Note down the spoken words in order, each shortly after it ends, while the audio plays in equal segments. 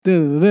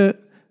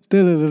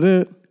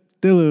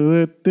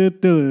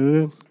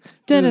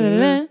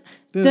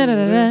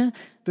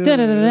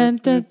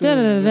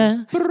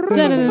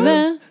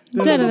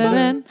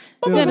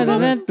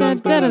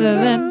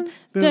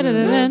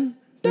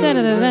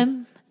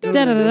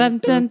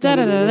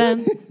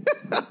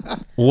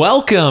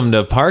Welcome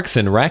to Parks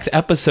and Rec,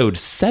 episode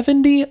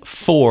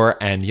 74,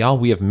 and y'all,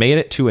 we have made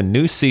it to a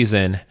new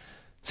season.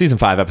 Season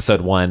 5,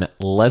 episode 1,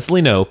 Ms.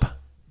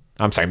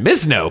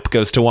 Nope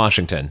goes to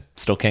Washington.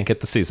 Still can't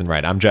get the season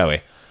right. I'm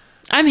Joey.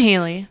 I'm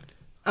Haley.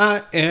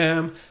 I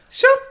am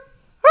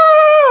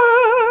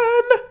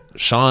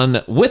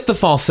Sean with the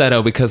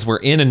falsetto because we're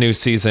in a new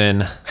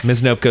season.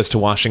 Ms. Nope Goes to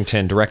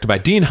Washington, directed by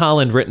Dean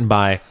Holland, written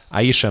by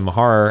Aisha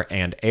Maharer,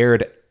 and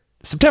aired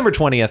September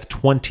 20th,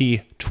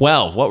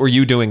 2012. What were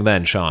you doing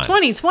then, Sean?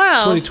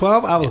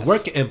 2012. I was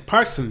working in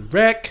Parks and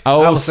Rec.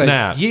 Oh, I was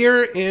snap. a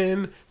year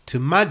in to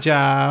my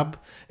job,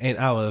 and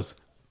I was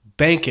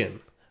banking.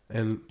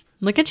 And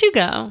Look at you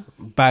go.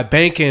 by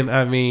banking,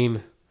 I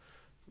mean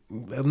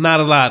not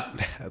a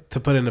lot to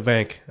put in the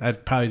bank.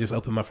 I'd probably just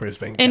open my first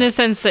bank In account. a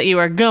sense that you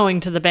were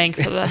going to the bank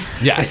for the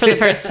Yes. for the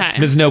first time.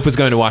 Ms. Nope was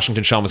going to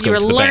Washington. Sean was You going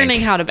were to the learning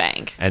bank how to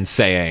bank. and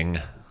saying,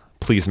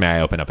 please may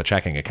I open up a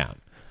checking account?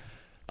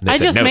 And they I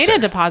said, just "No, made sir." a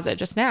deposit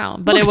just now,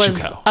 but Look it at you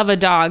was go. of a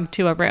dog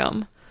to a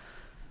room.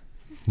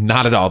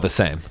 Not at all the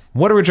same.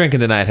 What are we drinking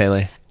tonight,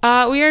 Haley?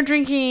 We are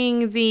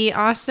drinking the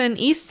Austin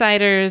East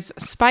Ciders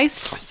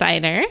Spiced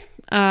Cider.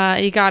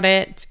 You got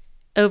it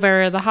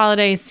over the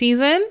holiday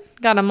season.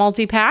 Got a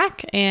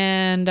multi-pack,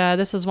 and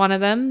this was one of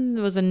them.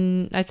 It was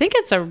I think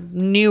it's a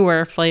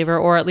newer flavor,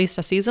 or at least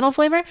a seasonal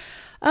flavor.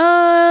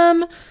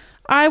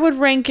 I would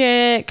rank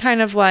it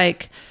kind of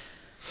like,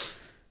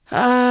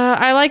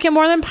 I like it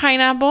more than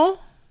pineapple,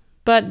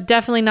 but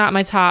definitely not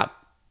my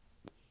top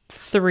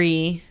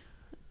 3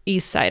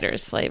 East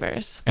Ciders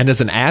flavors. And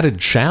as an added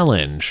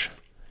challenge,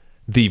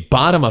 the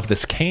bottom of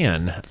this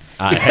can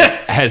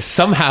has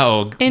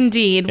somehow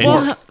Indeed.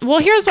 And Well,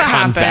 here's what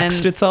convexed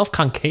happened. itself,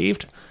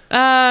 concaved.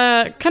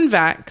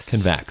 Convex.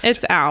 Convexed.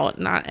 It's out,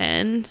 not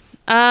in.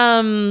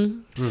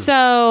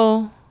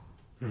 So,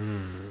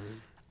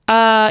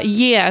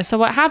 yeah. So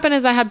what happened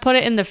is I had put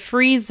it in the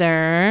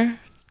freezer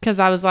because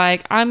I was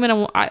like,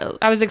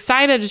 I was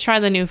excited to try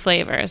the new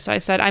flavor. So I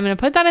said, I'm going to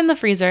put that in the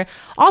freezer.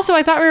 Also,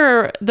 I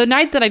thought the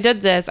night that I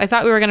did this, I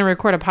thought we were going to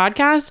record a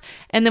podcast,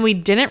 and then we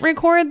didn't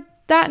record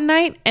that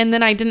night, and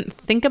then I didn't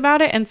think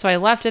about it, and so I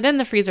left it in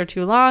the freezer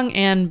too long,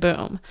 and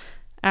boom,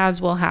 as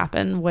will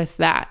happen with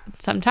that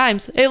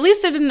sometimes. At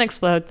least it didn't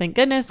explode, thank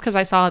goodness, because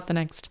I saw it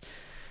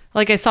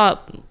I saw it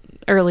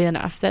early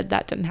enough that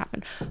didn't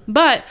happen.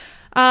 But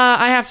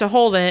I have to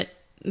hold it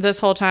this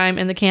whole time,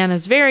 and the can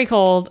is very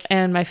cold,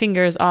 and my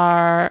fingers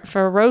are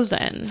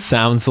frozen.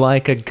 Sounds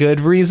like a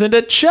good reason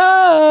to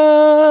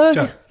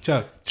chug.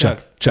 Chug.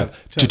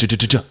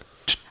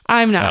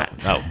 I'm not.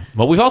 Oh.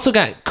 Well, we've also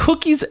got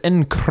cookies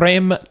and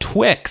creme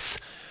Twix,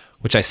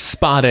 which I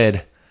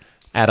spotted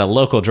at a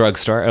local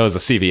drugstore. It was a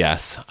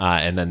CVS,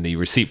 and then the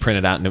receipt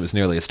printed out, and it was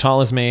nearly as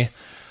tall as me.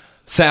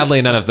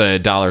 Sadly, none of the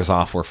dollars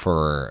off were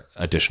for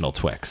additional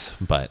Twix,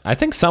 but I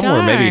think some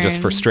were maybe just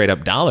for Darn. straight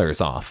up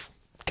dollars off.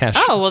 Cash,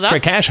 Oh, well,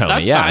 straight cash, homie.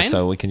 that's Yeah, fine.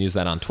 so we can use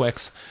that on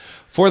Twix.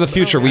 For the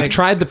future, we've I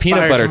tried the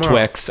peanut expire butter tomorrow.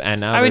 Twix,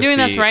 and now Are we there's doing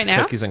the this right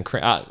now? cookies and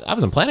cream. I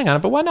wasn't planning on it,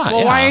 but why not?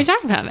 Well, Yeah. why are you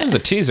talking about it? It was a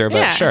teaser, but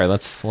Yeah. sure,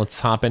 let's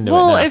hop into it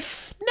Well, now.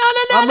 if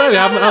I'm ready.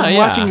 I'm yeah.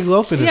 watching you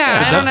open it. yeah, I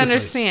don't seductively.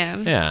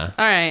 understand. Yeah.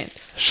 All right.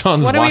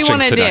 Sean's What do we watching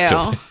want to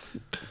seductively. do?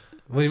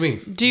 What do you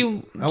mean? Do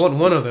you? I want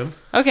one of them.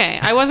 Okay,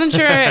 I wasn't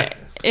sure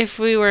if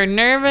we were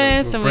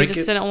nervous and we break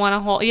just it? didn't want to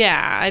hold.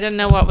 Yeah, I didn't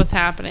know what was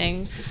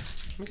happening.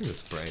 We can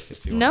just break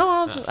if you No,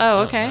 want. I'll just. Oh,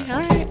 okay. All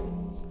right.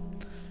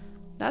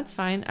 That's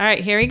fine. All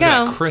right, here we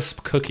That go.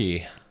 crisp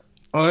cookie.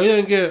 Oh, I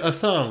didn't get a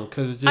song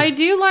because I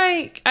do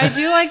like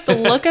the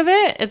look of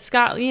it. It's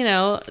got,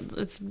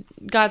 it's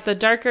got the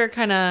darker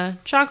kind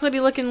of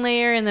chocolatey looking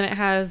layer, and then it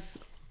has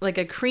like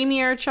a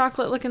creamier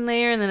chocolate looking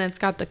layer, and then it's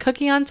got the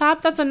cookie on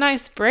top. That's a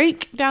nice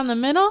break down the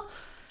middle.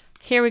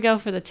 Here we go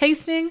for the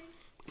tasting.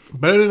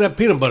 better than that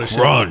peanut butter shit.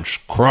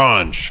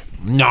 Crunch.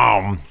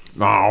 Nom.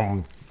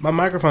 My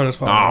microphone is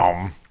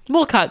falling.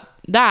 We'll cut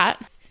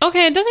that.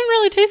 Okay, it doesn't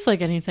really taste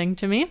like anything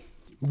to me.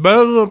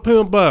 Better than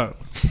peanut butter.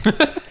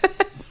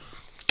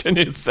 Can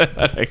you say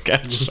that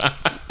again, Sean?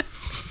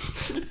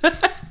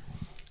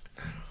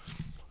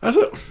 That's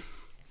it.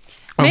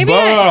 Maybe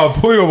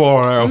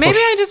I Maybe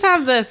just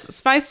have this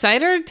spice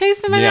cider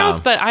taste in my Yeah.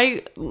 mouth, but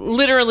I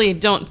literally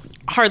don't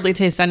hardly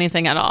taste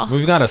anything at all.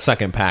 We've got a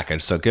second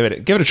package, so give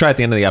it a try at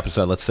the end of the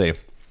episode. Let's see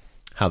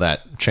how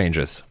that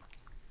changes.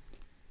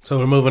 So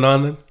we're moving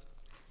on then.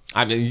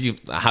 I mean,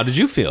 how did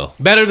you feel?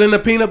 Better than the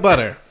peanut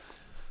butter.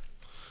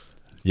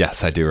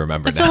 Yes, I do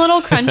remember It's now. a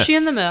little crunchy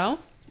in the middle.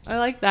 I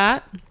like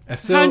that.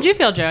 How did you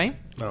feel, Joey?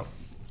 No.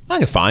 I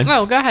think it's fine.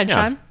 Oh, go ahead, Yeah.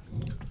 Sean.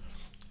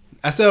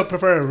 I still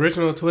prefer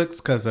original Twix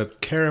because the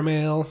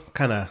caramel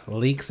kind of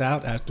leaks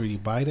out after you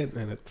bite it,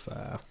 and it's.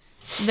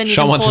 Then you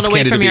Sean can wants pull his it away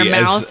candy to from be your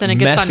as mouth and it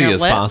gets on messy your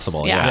as lips.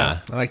 possible. Yeah.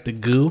 I like the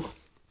goo.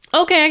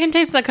 Okay, I can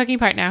taste the cookie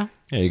part now.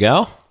 There you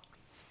go.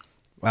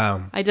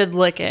 I did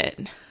lick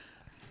it.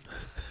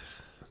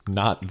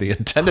 Not the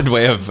intended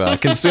way of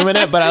consuming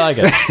it, but I like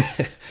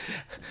it.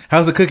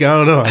 How's the cookie? I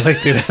don't know. I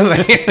liked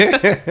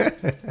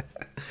it.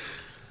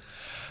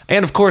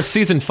 And of course,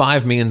 season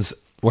 5 means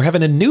we're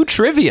having a new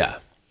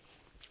trivia.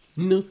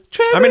 New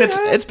I mean,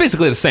 it's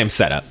basically the same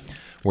setup.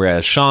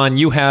 Whereas Sean,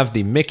 you have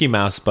the Mickey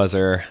Mouse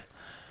buzzer.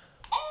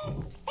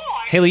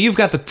 Haley, you've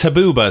got the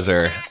taboo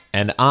buzzer,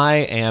 and I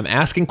am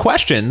asking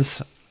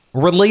questions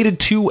related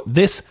to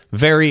this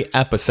very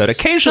episode.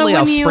 Occasionally,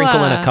 I'll when you,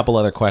 sprinkle in a couple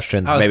other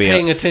questions, I was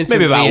paying attention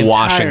maybe the about entire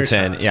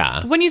Washington. time.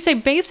 Yeah, When you say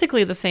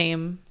basically the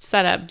same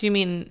setup, do you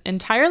mean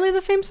entirely the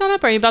same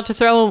setup? Or are you about to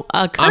throw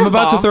a curveball? I'm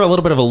about to throw a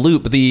little bit of a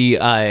loop.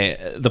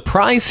 The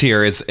prize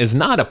here is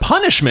not a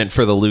punishment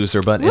for the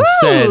loser, but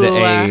instead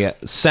a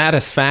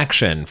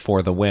satisfaction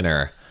for the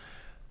winner,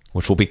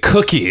 which will be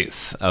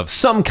cookies of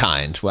some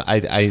kind.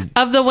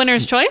 Of the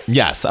winner's choice?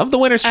 Yes, of the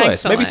winner's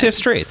choice. Maybe Excellent. Tiff's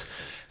treats.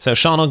 So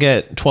Sean will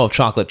get 12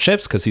 chocolate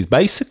chips because he's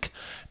basic,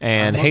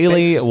 and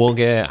Haley will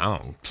get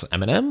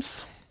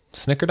M&M's,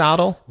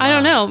 Snickerdoodle. I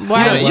don't know.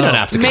 Why? You don't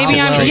have to get Maybe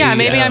Tiff's I'm. treats. Yeah,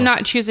 maybe I'm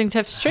not choosing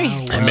Tiff's treat.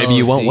 And maybe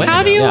you won't win.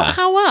 How do you? Yeah.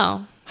 How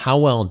well, How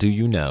well do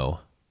you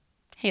know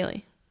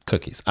Haley?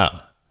 cookies? Oh,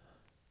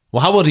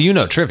 well, how well do you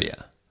know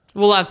trivia?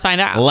 Well, let's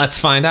find out. Let's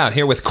find out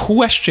here with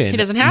question He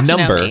doesn't have to know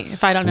number me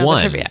if I don't know the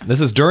 1. trivia.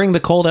 This is during the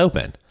cold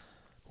open.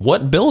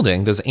 What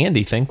building does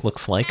Andy think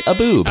looks like a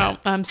boob? Oh,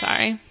 I'm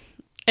sorry.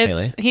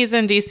 Haley? He's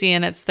in DC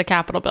and it's the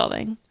Capitol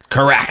building.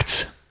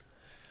 Correct.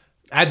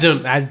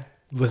 I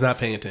was not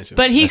paying attention.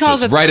 But he This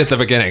calls was it right at the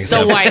beginning.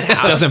 So White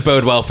House. Doesn't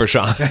bode well for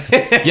Sean.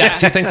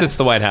 Yes, he thinks it's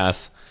the White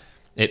House.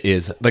 It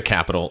is the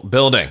Capitol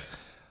building.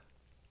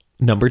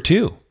 Number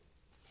 2.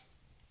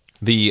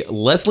 The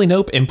Leslie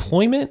Knope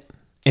Employment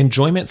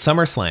Enjoyment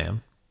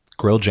SummerSlam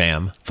Grill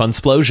Jam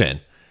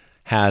Funsplosion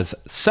has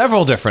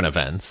several different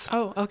events.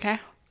 Oh, okay.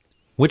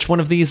 Which one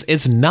of these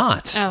is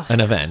not Oh, an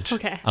event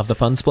okay. of the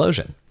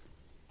Funsplosion?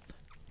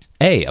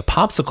 A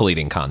popsicle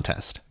eating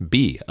contest.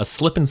 B, a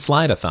slip and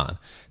slide-a-thon.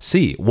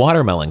 C,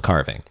 watermelon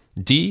carving.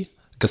 D,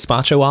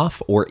 gazpacho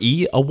off. Or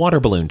E, a water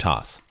balloon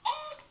toss.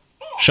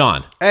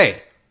 Sean,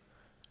 hey,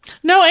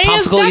 No, A is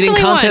popsicle definitely eating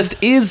one. contest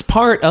is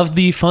part of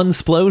the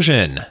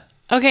Funsplosion.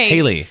 Okay.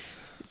 Haley,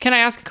 Can I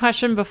ask a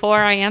question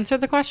before I answer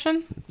the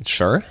question?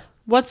 sure.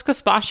 What's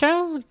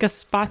gazpacho?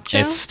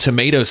 Gazpacho? It's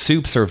tomato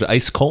soup served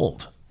ice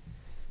cold,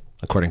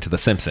 according to The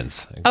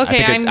Simpsons.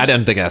 Okay, I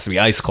didn't think it has to be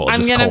ice cold. I'm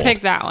just gonna cold. pick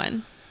that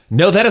one.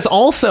 No, that is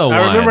also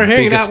one. remember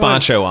hearing the that one.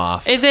 gazpacho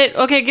off. Is it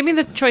okay? Give me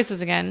the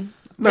choices again.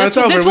 No, this, it's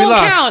over. This We won't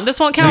lost. count. This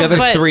won't count. The other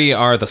but 3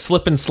 are the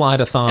slip and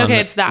slide-a-thon, Okay,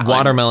 it's that one.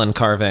 watermelon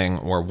carving,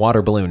 or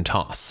water balloon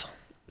toss.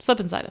 slip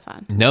and slide a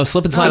thon. No,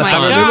 slip and Oh my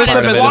slide-a-thon god, is part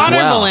it's of it water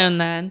as well. balloon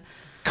then.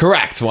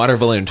 Correct, water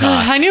balloon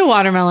toss. I knew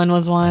watermelon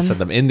was one. Said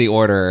them in the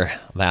order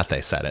that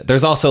they said it.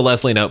 There's also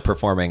Leslie Knope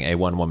performing a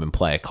one-woman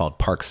play called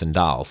Parks and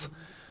Dolls.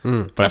 But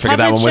I figured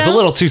that puppet one was a show?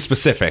 little too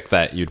specific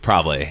that you'd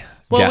probably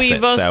Well, guess we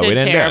it. both So did we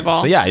didn't terrible. do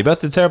it. So yeah, you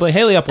both did terribly.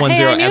 Haley up 1-0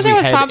 Hey, I knew as there we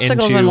was head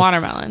popsicles into and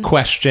watermelon.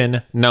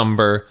 question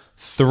number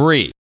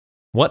 3.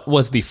 What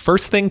was the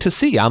first thing to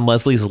see on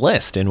Leslie's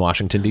list in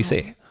Washington,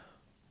 D.C.?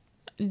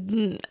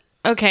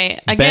 Okay,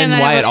 again, Ben I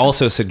have Wyatt a-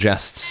 also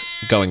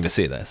suggests going to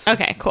see this.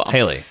 Okay, cool.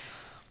 Haley.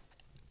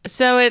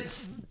 So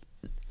it's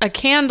a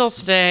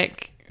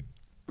candlestick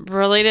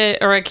related,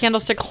 or a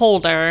candlestick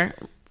holder,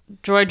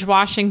 George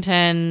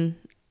Washington,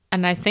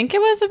 and I think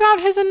it was about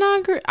his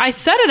inauguration. I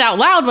said it out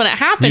loud when it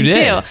happened You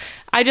did. too.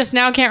 I just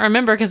now can't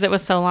remember because it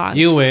was so long.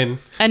 you win.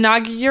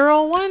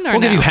 Inaugural one, or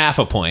We'll give no? you half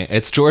a point.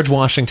 It's George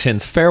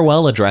Washington's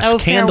farewell address Oh,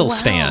 candle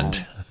farewell.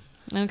 stand,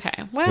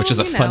 Okay, well, which is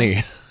a you know. funny, I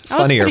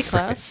was funnier pretty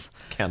phrase. close.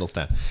 Candle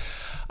stand.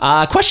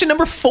 Question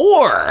number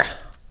 4.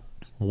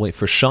 We'll wait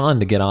for Sean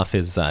to get off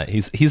his.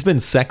 He's been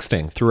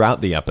sexting throughout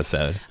the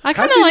episode. I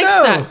kind How'd of you like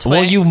know? that. Twix.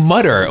 Well, you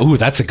mutter, "Ooh,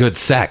 that's a good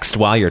sext"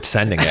 while you're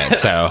sending it.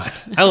 So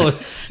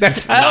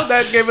That's how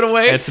that gave it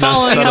away. it's not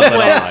following subtle up at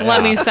with all,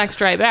 "Let yeah. me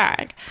sext right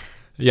back."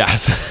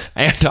 Yes,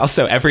 and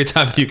also every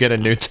time you get a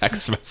new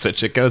text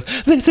message, it goes,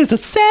 "This is a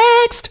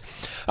sext."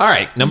 All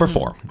right, number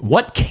 4.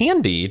 What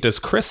candy does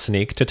Chris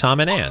sneak to Tom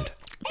and Ann?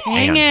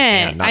 Dang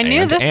it! not I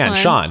knew this Ann. one.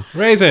 Sean,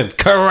 Raisins.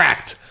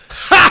 correct.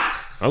 Ha!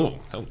 Oh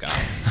God.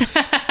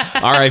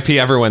 R.I.P.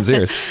 everyone's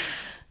ears.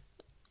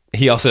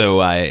 He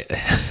also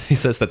he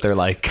says that they're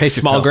like small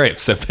yourself.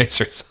 grapes, so pace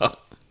yourself.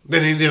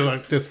 Then he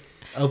just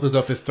opens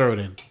up his throat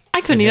and I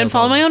couldn't even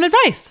follow my own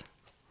advice.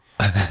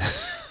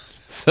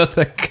 So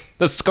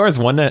the score is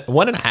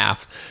 1.5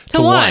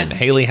 to 1. 1.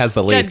 Haley has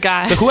the lead. Good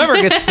guy. So whoever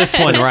gets this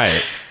one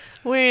right,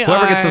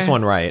 whoever gets this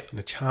one right,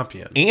 the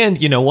champion.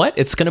 and you know what?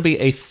 It's going to be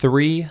a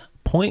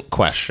 3-point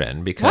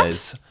question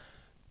because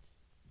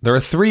there are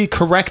 3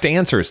 correct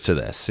answers to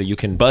this. So you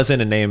can buzz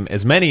in and name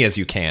as many as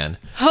you can.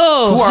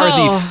 Oh, Who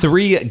are the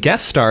 3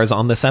 guest stars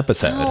on this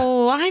episode?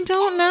 Oh, I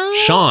don't know.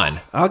 Sean,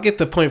 I'll get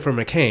the point for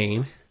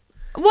McCain.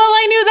 Well,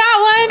 I knew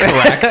that one.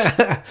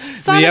 correct.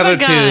 Son The of other a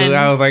 2, gun.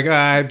 I was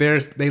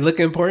like, they look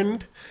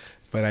important,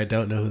 but I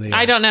don't know who they are.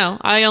 I don't know.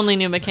 I only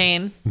knew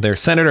McCain. They're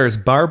Senators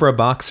Barbara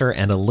Boxer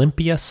and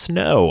Olympia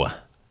Snow.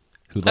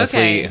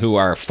 Okay. who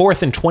are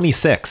 4th and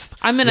 26th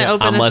I'm gonna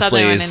open on this other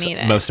one and Leslie's eat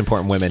it. most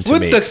important women to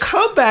With me. the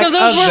comeback So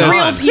those of were the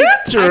real people.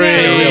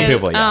 century. Real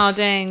people, yes. Oh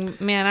dang,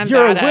 man, I'm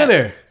You're a bad at-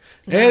 winner.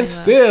 And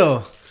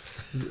still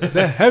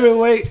the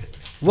heavyweight,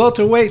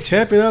 welterweight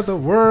champion of the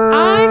world.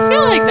 I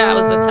feel like that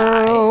was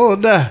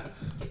the tie.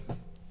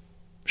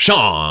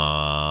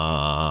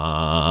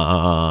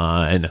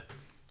 Sean.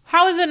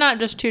 How is it not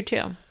just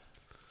 2-2?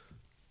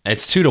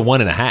 It's 2 to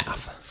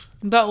 1.5.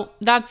 But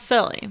that's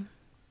silly.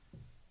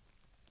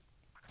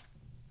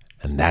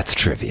 And that's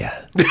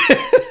trivia.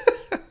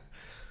 It's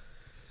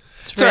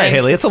It's all right, rigged.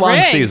 Haley. It's a long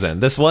rigged. season.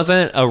 This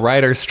wasn't a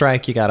writer's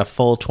strike. You got a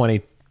full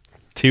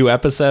 22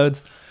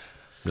 episodes.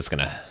 I'm just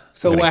gonna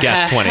what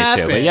guess 22. But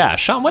happened? yeah,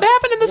 Sean, what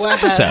happened in this What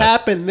episode?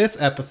 happened this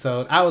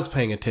episode? I was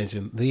paying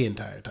attention the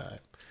entire time.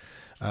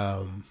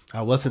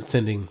 I wasn't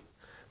sending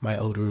my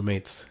old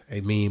roommates a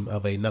meme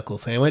of a knuckle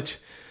sandwich.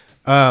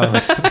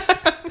 Nope,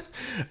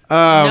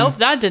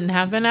 that didn't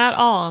happen at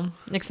all,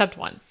 except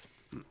once.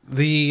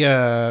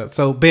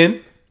 So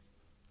Ben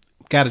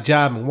got a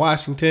job in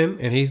Washington,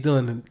 and he's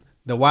doing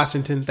the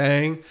Washington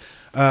thing,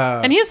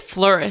 And he's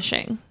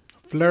flourishing.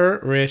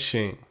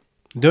 flourishing,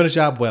 doing his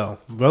job well,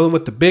 rolling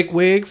with the big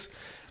wigs,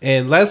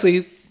 and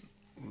Leslie's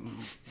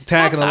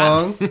tagging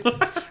Stop that.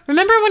 along.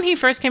 Remember when he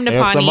first came to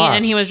ASMR. Pawnee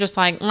and he was just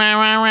like, rah,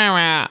 rah, rah,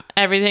 rah,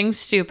 everything's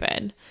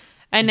stupid.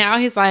 And now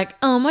he's like,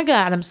 oh my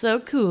God, I'm so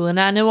cool and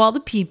I know all the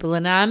people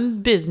and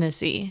I'm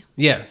businessy.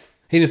 Yeah,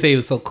 he didn't say he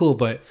was so cool,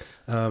 but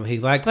he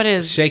liked But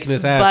his shaking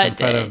his ass in butt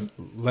front did.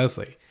 of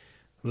Leslie,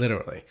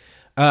 literally.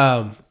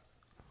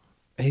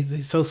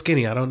 He's so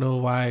skinny. I don't know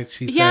why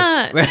she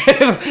Yeah.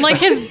 says Like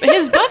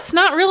his butt's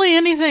not really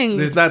anything.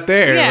 it's not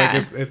there. Yeah.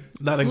 Like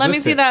it's not existent. Let me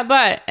see that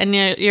butt. And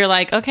you're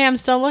like, okay, I'm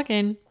still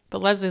looking.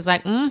 But Leslie's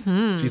like,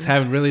 She's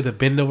having really to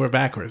bend over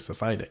backwards to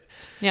find it.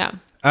 yeah.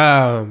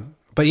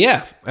 But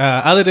yeah,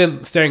 other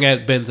than staring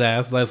at Ben's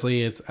ass,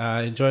 Leslie is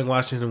enjoying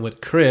Washington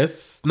with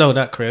Chris. No,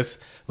 not Chris.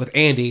 With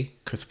Andy,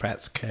 Chris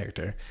Pratt's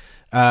character.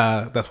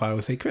 That's why I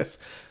always say Chris.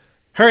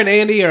 Her and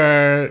Andy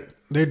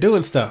they're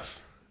doing stuff.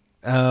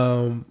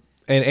 And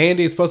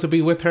Andy is supposed to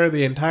be with her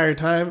the entire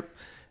time.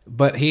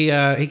 But he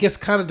gets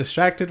kind of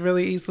distracted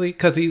really easily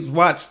because he's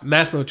watched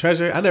National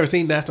Treasure. I've never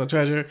seen National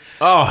Treasure.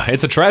 Oh,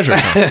 it's a treasure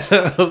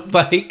hunt.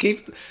 But he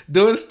keeps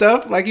doing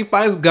stuff like he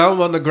finds gum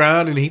on the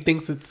ground and he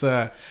thinks it's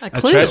a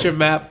clue. treasure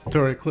map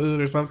or a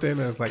clue or something.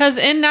 And it's like, Because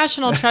in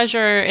National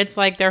Treasure, it's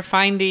like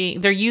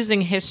they're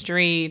using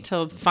history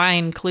to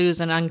find clues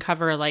and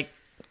uncover like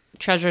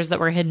treasures that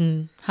were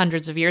hidden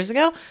hundreds of years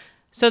ago.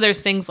 So there's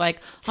things like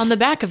on the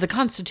back of the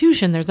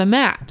Constitution, there's a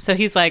map. So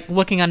he's like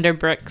looking under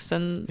bricks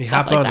and he stuff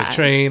hopped like on that. a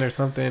train or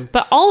something.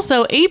 But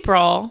also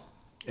April,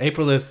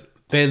 April is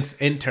Ben's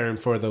intern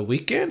for the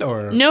weekend,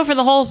 or no, for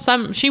the whole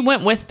summer, she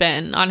went with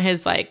Ben on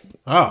his like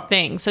oh,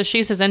 thing. So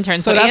she's his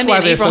intern. So So, that's Andy why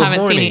and they're April so haven't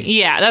horny. seen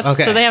yeah, that's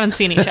Okay. so they haven't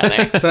seen each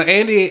other. So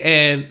Andy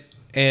and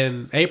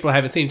April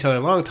haven't seen each other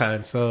in a long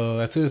time. So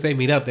as soon as they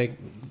meet up, they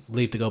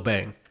leave to go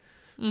bang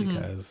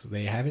because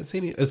they haven't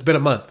seen it. It's been a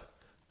month,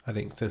 I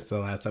think, since the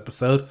last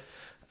episode.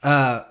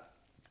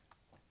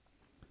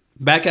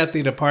 Back at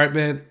the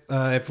department,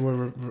 if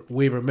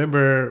we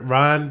remember,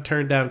 Ron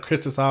turned down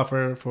Chris's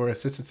offer for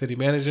assistant city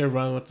manager.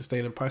 Ron wants to stay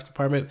in the parks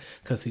department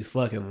because he's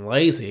fucking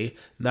lazy.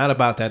 Not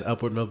about that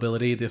upward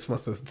mobility. Just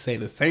wants to stay in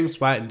the same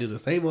spot and do the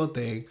same old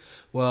thing.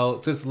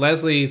 Well, since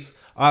Leslie's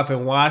off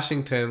in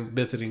Washington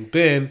visiting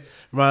Ben,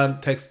 Ron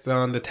takes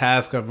on the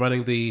task of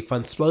running the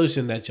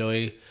Funsplosion that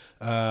Joey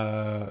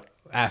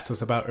asked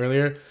us about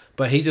earlier.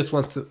 But he just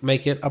wants to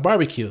make it a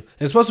barbecue.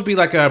 It's supposed to be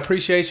like an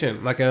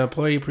appreciation, like an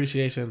employee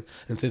appreciation.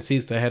 And since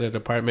he's the head of the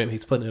department,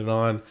 he's putting it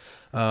on.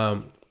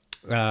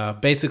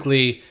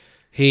 Basically,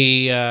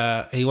 he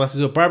wants to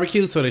do a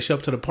barbecue, so they show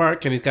up to the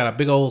park, and he's got a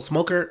big old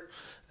smoker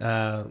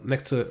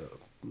next to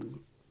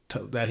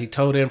that he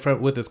towed in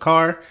front with his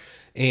car,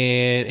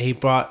 and he's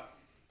going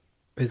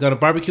to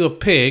barbecue a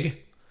pig,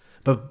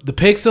 but the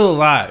pig's still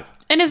alive.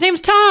 And his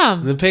name's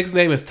Tom. The pig's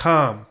name is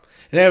Tom,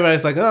 and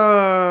everybody's like,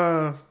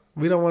 "Oh,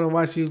 we don't want to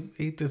watch you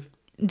eat this."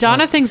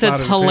 Donna thinks it's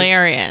slaughtered pig.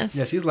 hilarious.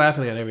 Yeah, she's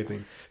laughing at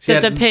everything.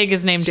 That the pig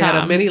is named She had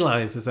Tom. many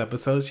lines this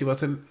episode. She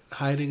wasn't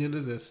hiding in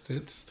the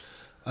distance.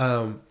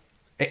 Tom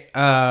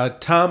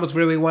was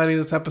really whining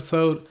this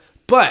episode,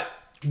 but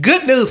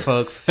good news,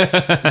 folks.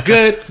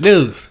 Good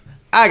news.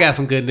 I got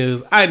some good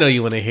news. I know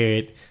you want to hear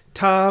it.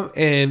 Tom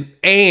and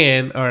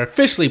Anne are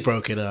officially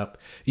broken up.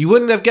 You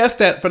wouldn't have guessed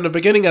that from the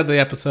beginning of the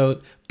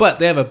episode, but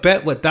they have a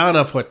bet with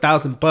Donna for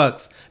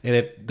 $1,000, and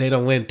if they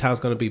don't win, Tom's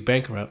going to be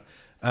bankrupt.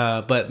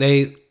 But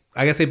I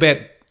guess they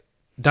bet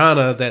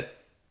Donna that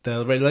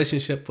the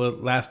relationship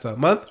would last a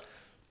month.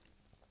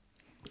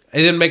 It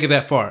didn't make it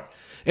that far.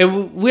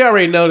 And we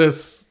already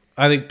noticed,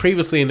 I think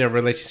previously in their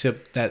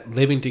relationship, that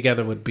living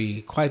together would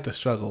be quite the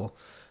struggle.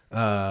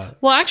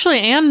 Well, actually,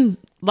 Anne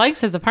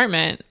likes his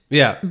apartment,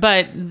 Yeah.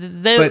 but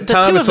the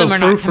Tom two is of them so are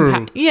not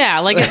frou-frou. Yeah,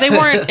 like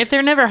if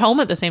they're never home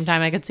at the same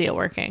time, I could see it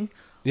working.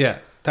 Yeah.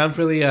 Tom's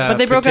really But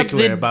they broke up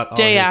particular the about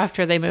day all his,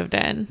 after they moved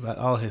in. about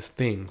all his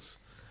things.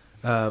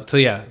 So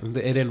yeah, it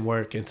didn't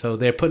work, and so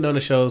they're putting on a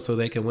show so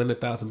they can win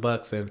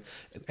 $1,000,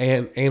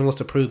 and wants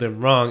to prove them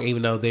wrong,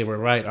 even though they were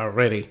right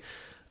already.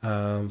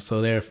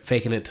 So they're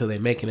faking it till they're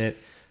making it,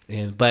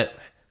 but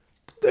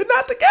they're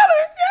not together.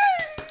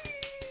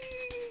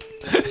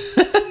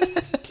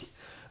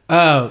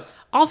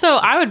 Also,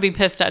 I would be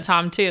pissed at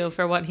Tom too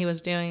for what he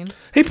was doing.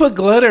 He put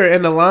glitter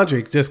in the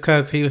laundry just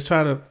because he was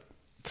trying to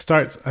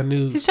start a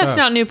new. He's testing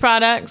out new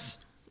products.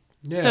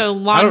 Yeah.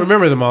 So I don't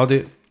remember them all,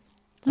 dude.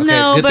 Okay,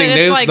 no, good but thing it's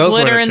those like weren't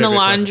glitter a in the trivia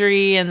question.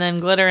 laundry, and then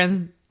glitter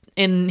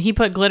in he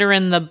put glitter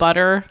in the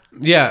butter,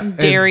 Yeah,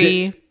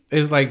 dairy.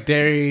 It's like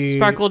dairy,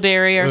 sparkle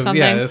dairy or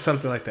something, Yeah, it's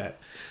something like that.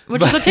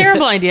 which is a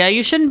terrible idea.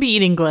 You shouldn't be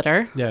eating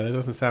glitter. Yeah, that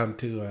doesn't sound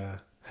too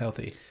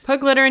healthy. Put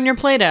glitter in your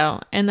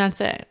Play-Doh, and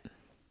that's it.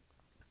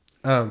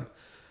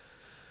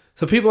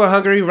 So people are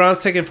hungry. Ron's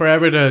taking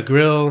forever to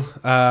grill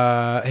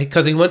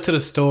because he went to the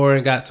store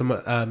and got some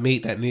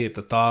meat that needed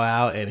to thaw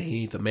out, and he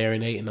needed to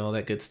marinate and all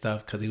that good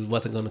stuff because he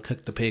wasn't going to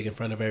cook the pig in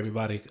front of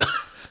everybody.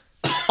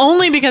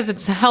 Only because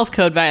it's a health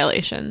code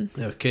violation,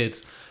 They were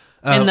kids.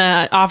 and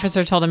the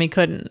officer told him he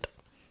couldn't.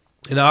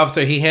 And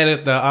he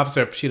handed the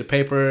officer a sheet of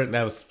paper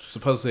that was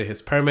supposedly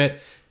his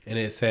permit, and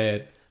it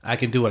said, "I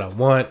can do what I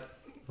want,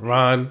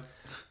 Ron,"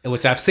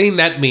 which I've seen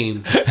that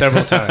meme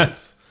several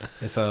times.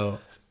 And so,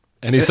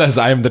 And he says,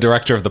 I am the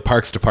director of the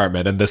parks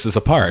department, and this is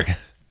a park.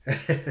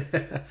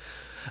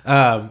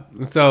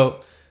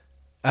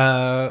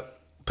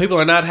 people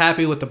are not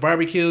happy with the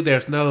barbecue.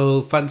 There's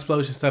no fun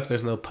explosion stuff.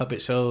 There's no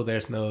puppet show.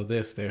 There's no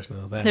this. There's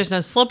no that. There's no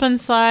slip and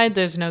slide.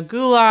 There's no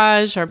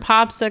goulash or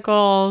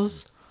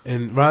popsicles.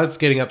 And Ron's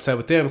getting upset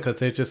with them because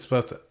they're just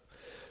supposed to.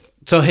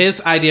 So his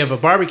idea of a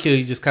barbecue,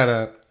 you just kind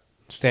of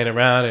stand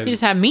around and You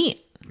just have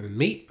meat,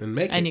 meat and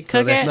make it. and you So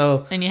cook there's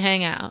it, and you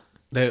hang out.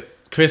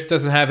 Chris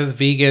doesn't have his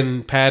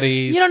vegan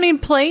patties. You don't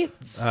need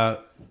plates.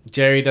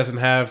 Jerry doesn't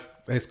have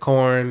his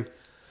corn.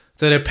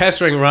 So they're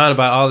pestering Ron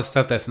about all the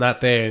stuff that's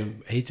not there,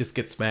 and he just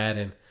gets mad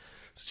and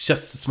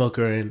shuts the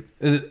smoker. And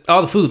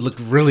all the food looked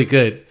really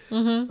good.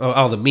 Mm-hmm.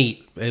 All the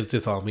meat, it was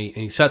just all meat.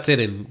 And he shuts it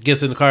and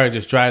gets in the car and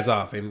just drives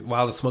off. And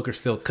while the smoker's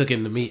still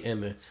cooking the meat,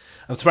 I'm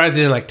surprised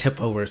he didn't tip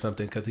over or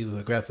something because he was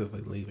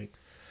aggressively leaving.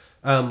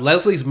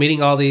 Leslie's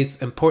meeting all these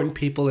important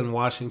people in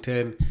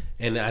Washington,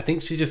 and I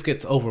think she just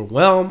gets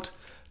overwhelmed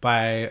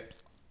by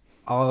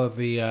all of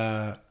the.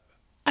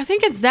 I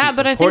think it's that,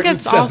 but I think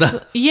it's importance of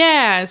also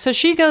yeah. So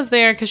she goes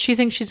there because she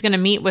thinks she's going to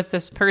meet with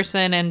this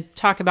person and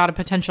talk about a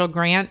potential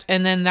grant,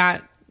 and then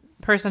that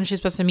person she's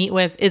supposed to meet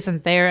with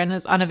isn't there and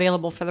is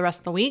unavailable for the rest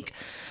of the week.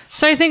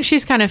 So I think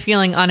she's kind of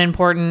feeling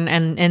unimportant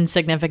and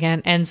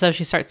insignificant, and so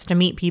she starts to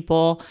meet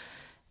people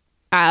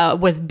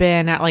with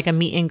Ben at like a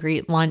meet and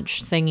greet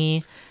lunch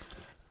thingy.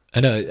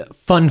 And a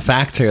fun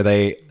fact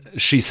here,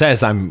 she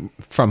says, I'm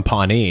from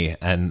Pawnee,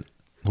 and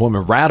the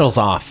woman rattles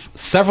off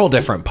several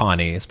different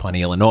Pawnees: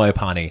 Pawnee, Illinois,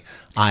 Pawnee,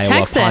 Iowa,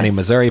 Texas. Pawnee,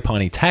 Missouri,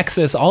 Pawnee,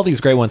 Texas, all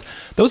these great ones.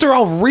 Those are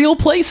all real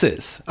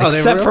places, Oh, they're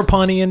except real? for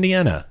Pawnee,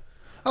 Indiana.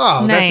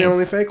 Oh, that's the Nice.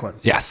 only fake one.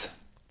 Yes.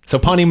 So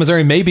Pawnee,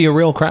 Missouri may be a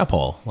real crap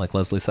hole, like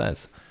Leslie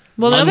says.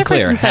 Well, the other Unclear,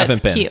 person said it's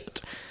haven't been.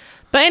 cute.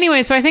 But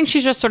anyway, so I think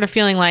she's just sort of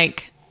feeling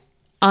like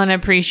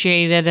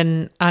unappreciated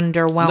and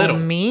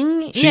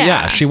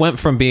underwhelming. She went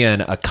from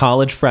being a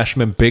college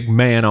freshman, big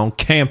man on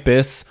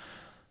campus.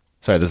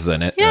 Sorry, this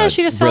is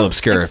she just real felt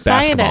obscure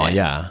excited.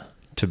 basketball,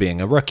 to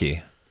being a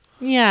rookie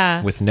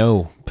Yeah. with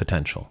no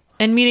potential.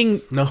 And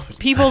meeting No.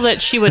 people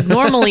that she would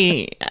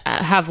normally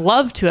have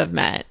loved to have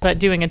met, but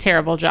doing a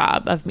terrible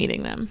job of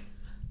meeting them.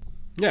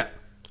 Yeah.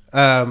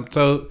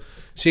 So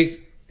she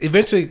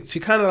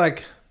kind of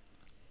like,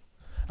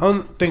 I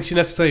don't think she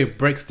necessarily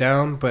breaks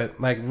down, but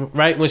like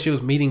right when she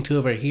was meeting two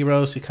of her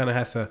heroes, she kind of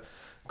has to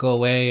go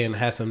away and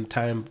have some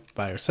time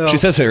by herself. She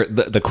says here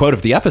the quote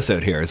of the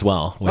episode here as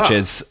well, which Oh.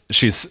 is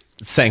she's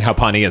saying how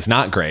Pawnee is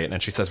not great,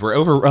 and she says we're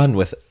overrun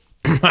with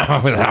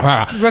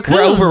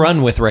we're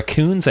overrun with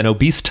raccoons and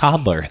obese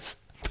toddlers.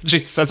 She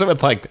says it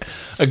with like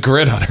a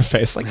grin on her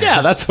face, like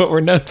yeah, that's what we're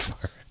known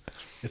for.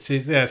 she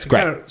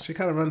great.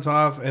 kind of runs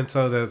off, and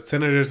so the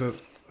senators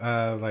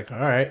are like, all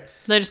right,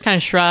 They just kind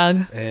of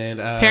shrug. and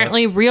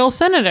Apparently, real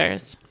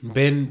senators.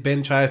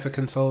 Ben tries to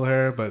console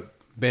her, but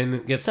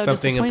Ben gets So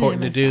something disappointed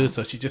important to in do, myself.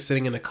 so she's just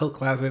sitting in the coat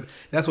closet.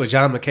 That's where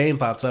John McCain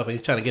pops up, and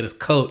he's trying to get his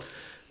coat,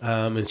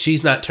 and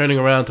she's not turning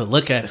around to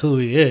look at who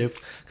he is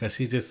because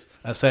she's just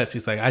upset.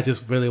 She's like, I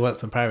just really want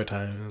some private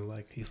time, and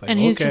like he's like, And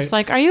okay. he's just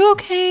like, "Are you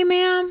okay,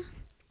 ma'am?"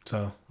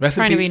 So rest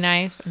Trying in to peace. be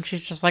nice. And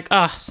she's just like,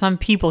 "Ugh, some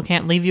people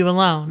can't leave you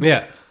alone."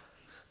 Yeah,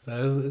 so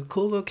it was a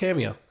cool little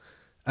cameo.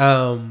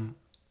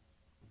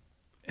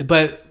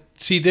 But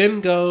she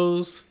then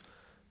goes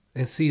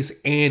and sees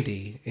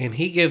Andy, and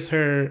he gives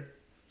her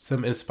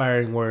some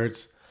inspiring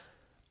words.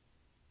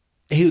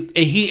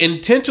 He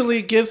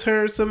intentionally gives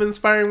her some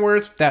inspiring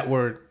words that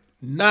were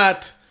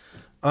not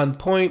on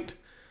point,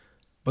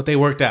 but they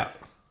worked out.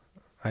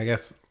 I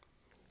guess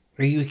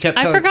he kept.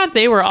 I telling- forgot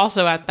they were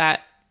also at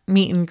that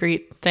meet and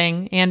greet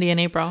thing, Andy and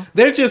April.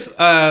 They're just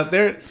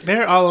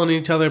they're all on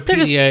each other. They're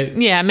just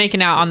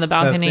making out on the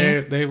balcony.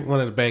 They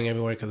wanted to bang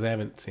everywhere because they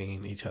haven't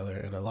seen each other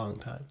in a long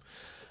time.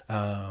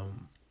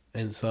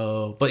 And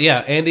so, but yeah,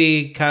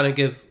 Andy kind of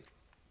gives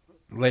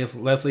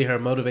Leslie her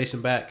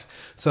motivation back.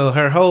 So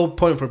her whole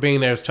point for being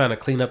there is trying to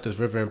clean up this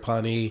river in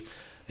Pawnee.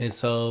 And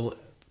so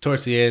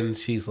towards the end,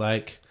 she's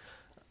like,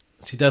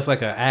 she does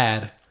like an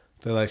ad.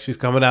 So like she's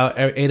coming out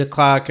at 8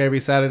 o'clock every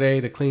Saturday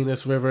to clean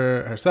this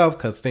river herself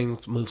because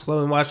things move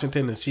slow in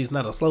Washington and she's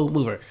not a slow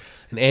mover.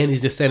 And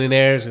Andy's just standing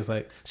there. She's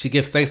like, she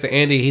gives thanks to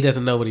Andy. He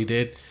doesn't know what he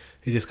did.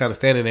 He's just kind of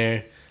standing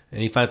there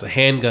and he finds a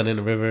handgun in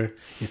the river.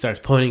 He starts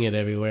pointing it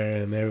everywhere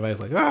and everybody's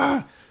like,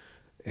 ah.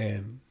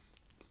 And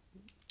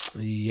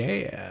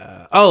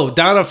yeah. Oh,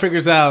 Donna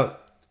figures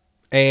out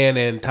Ann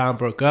and Tom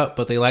broke up,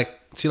 but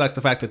she likes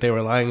the fact that they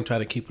were lying and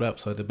trying to keep it up.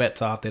 So the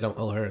bet's off. They don't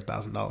owe her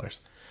 $1,000.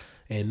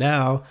 And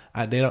now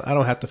I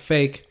don't have to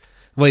fake.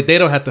 Wait, they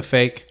don't have to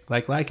fake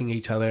like liking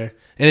each other.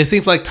 And it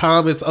seems like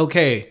Tom is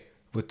okay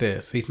with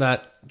this. He's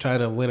not trying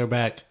to win her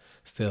back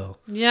still.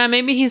 Yeah,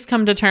 maybe he's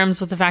come to terms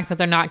with the fact that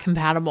they're not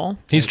compatible.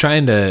 He's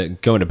trying to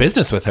go into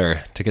business with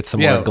her to get some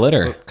more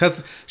glitter.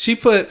 Because she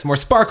put some more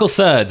Sparkle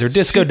Suds or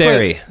Disco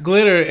Dairy.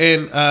 Glitter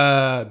in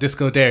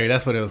Disco Dairy.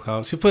 That's what it was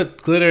called. She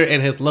put glitter in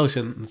his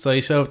lotion. So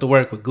he showed up to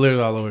work with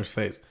glitter all over his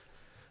face.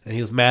 And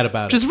he was mad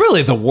about it. Which is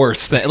really the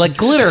worst thing. Like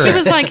glitter. He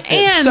was like,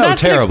 and so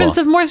that's terrible. an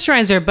expensive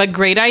moisturizer, but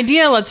great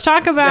idea. Let's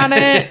talk about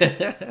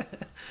it.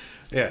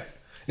 Yeah.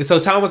 And so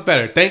Tom was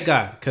better. Thank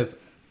God. Because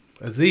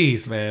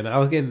Aziz, man, I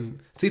was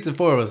getting... Season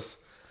 4 was...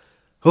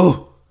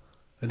 I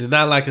did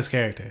not like his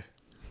character.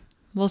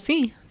 We'll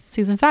see.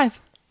 Season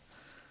 5.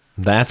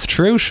 That's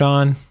true,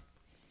 Sean.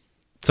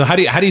 So how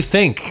do you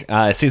think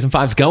season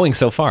 5's going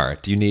so far?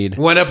 Do you need...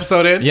 One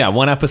episode in? Yeah,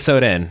 one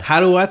episode in. How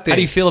do I think? How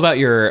do you feel about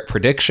your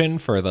prediction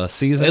for the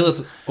season?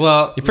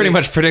 You pretty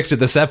much predicted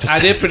this episode. I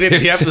did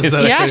predict the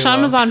episode. Yeah,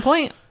 Sean was on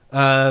point.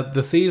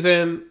 The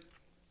season,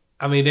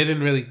 I mean, they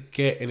didn't really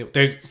get any.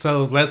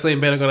 So Leslie and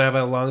Ben are going to have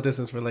a long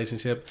distance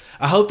relationship.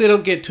 I hope they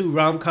don't get too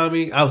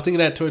rom-commy. I was thinking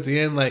that towards the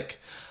end, like,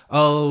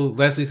 oh,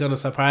 Leslie's going to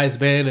surprise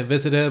Ben and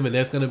visit him, and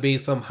there's going to be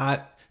some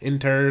hot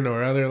intern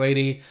or other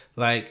lady,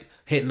 like,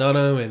 hitting on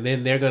him, and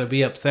then they're going to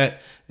be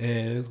upset,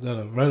 and it's going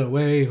to run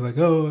away. Like,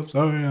 oh, I'm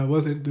sorry, I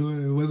wasn't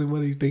doing it. It wasn't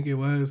what you think it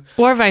was.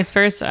 Or vice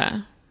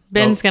versa.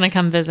 Ben's going to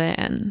come visit,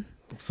 and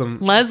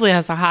Leslie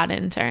has a hot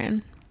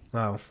intern.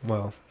 Oh,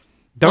 well.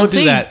 Don't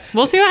do that.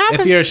 We'll see what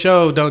happens. If you're a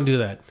show, don't do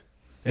that.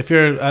 If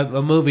you're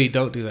a movie,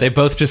 don't do that. They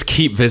both just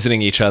keep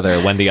visiting each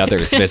other when the other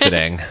is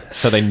visiting,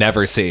 so they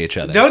never see each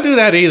other. Don't do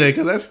that either,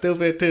 because that's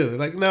stupid too.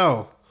 Like,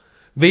 no.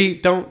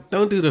 Don't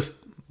do the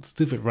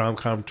stupid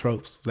rom-com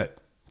tropes that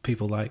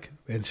people like,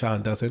 and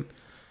Sean doesn't.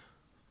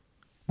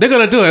 They're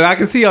gonna do it. I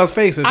can see y'all's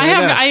faces.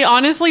 I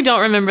honestly don't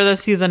remember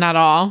this season at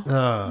all.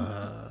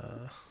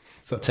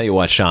 Tell you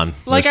what, Sean.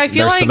 Like, I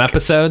feel there's like some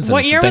episodes. And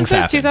what year was this?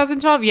 Happen.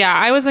 2012. Yeah,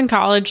 I was in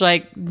college,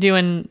 like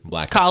doing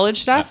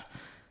college stuff.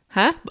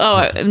 Huh?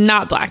 Oh,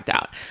 not blacked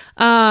out.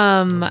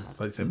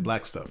 So you said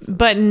black stuff.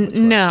 But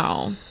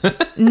no,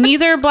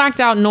 neither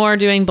blacked out nor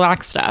doing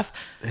black stuff.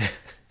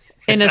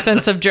 In a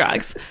sense of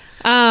drugs.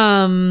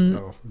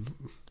 So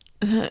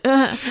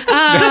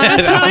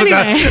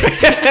anyway,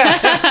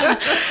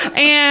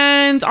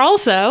 and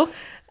also,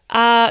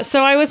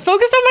 so I was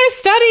focused on my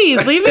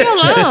studies. Leave me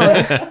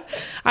alone.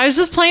 I was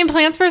just playing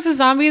Plants vs.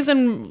 Zombies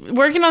and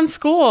working on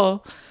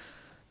school.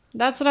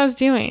 That's what I was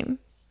doing.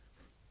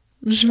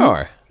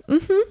 Sure.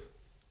 Mm-hmm.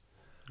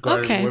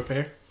 Garden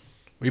Warfare?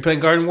 Were you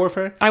playing Garden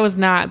Warfare? I was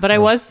not, but I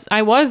was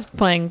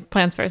playing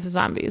Plants vs.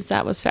 Zombies.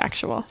 That was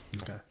factual.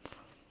 Okay.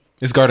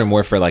 Is Garden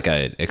Warfare like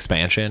an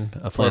expansion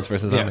of Plants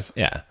vs. Zombies?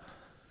 Yes. Yeah.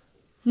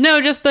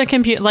 No, just the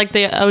computer, like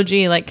the OG,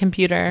 like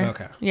computer.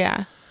 Okay.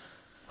 Yeah.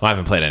 Well, I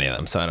haven't played any of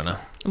them, so I don't know.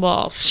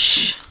 Well,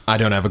 I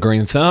don't have a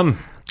green thumb.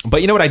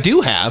 But you know what I do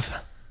have?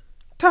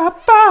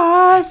 Top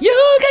 5.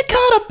 You get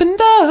caught up in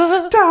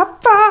the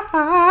Top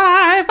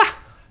 5.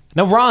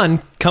 Now,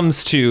 Ron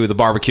comes to the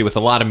barbecue with a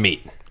lot of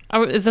meat.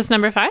 Oh, is this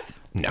number 5?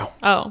 No.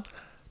 Oh.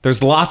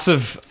 There's lots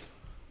of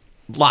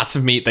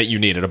meat that you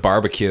need at a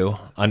barbecue.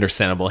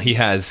 Understandable. He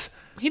has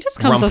He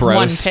just comes rump with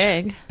one roast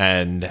pig.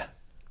 and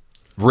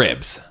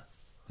ribs.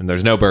 And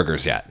there's no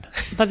burgers yet.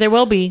 But there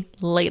will be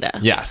later.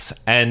 Yes.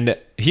 And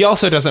he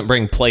also doesn't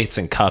bring plates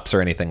and cups or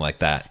anything like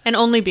that. And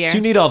only beer. So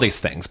you need all these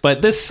things.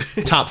 But this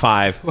top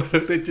 5 What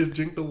if they just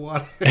drink the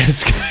water?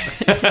 There's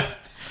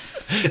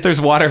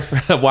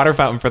a water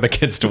fountain for the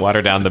kids to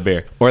water down the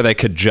beer. Or they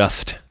could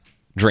just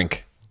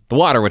drink the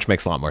water, which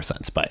makes a lot more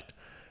sense. But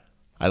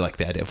I like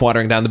the idea of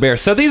watering down the beer.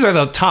 So these are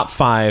the top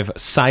 5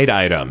 side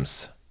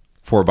items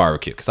for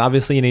barbecue. Because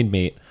obviously you need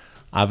meat.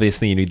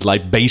 Obviously you need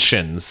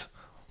libations.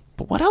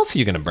 But what else are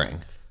you going to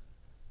bring?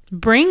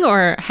 Bring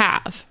or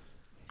have?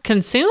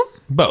 Consume?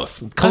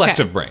 Both.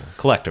 Collective bring.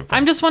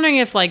 I'm just wondering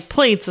if like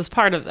plates is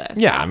part of this.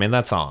 Yeah, I mean,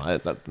 that's all.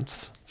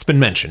 It's been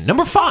mentioned.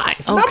 Number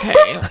 5. Okay.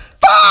 Number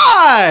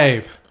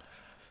 5.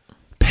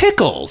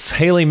 Pickles.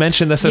 Haley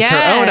mentioned this as her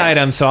Yes. own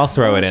item, so I'll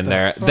throw it in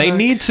there. fuck? They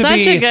need to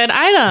Such be a good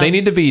item. They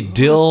need to be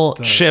dill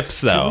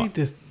chips, though. we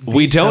just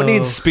We don't veto-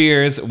 need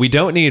spears. We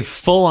don't need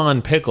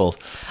full-on pickles.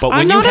 But when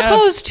I'm you not have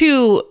opposed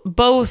to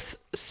both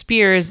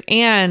spears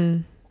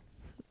and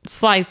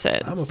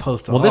slices. I'm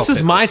opposed to Well, all this is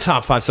pickles. my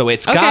top 5, so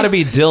it's Okay. got to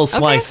be dill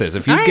slices.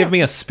 If you All give right.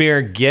 me a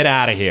spear, get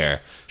out of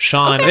here.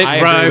 Sean, Okay. I It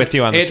agree rhymed. with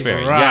you on the It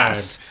spear.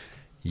 rhymed.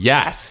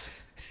 Yes.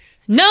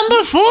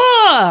 Number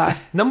 4.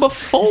 Number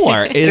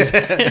 4 is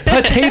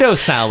potato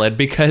salad,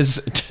 because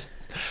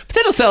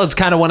potato salad's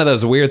kind of one of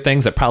those weird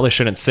things that probably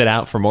shouldn't sit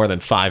out for more than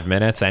 5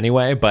 minutes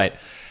anyway, but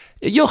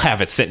you'll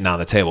have it sitting on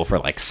the table for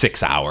like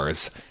 6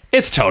 hours.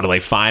 It's totally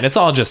fine. It's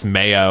all just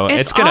mayo.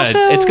 It's It's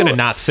also- gonna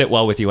not sit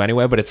well with you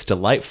anyway, but it's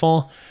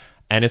delightful,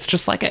 and it's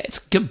just like it's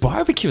good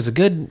barbecue. It's a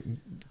good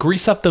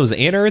grease up those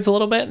innards a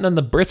little bit, and then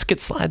the brisket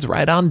slides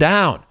right on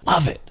down.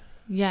 Love it.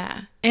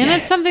 Yeah. And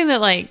it's something that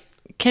like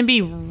can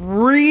be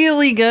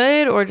really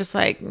good or just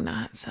like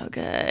not so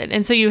good.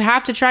 And so you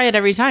have to try it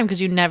every time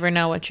because you never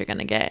know what you're going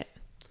to get.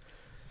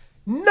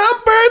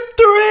 Number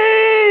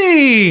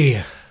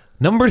 3.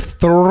 Number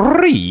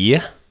 3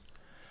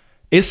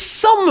 is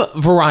some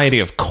variety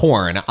of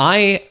corn.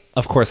 I,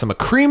 of course, am a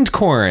creamed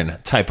corn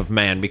type of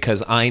man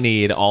because I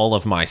need all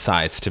of my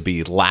sides to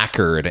be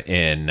lacquered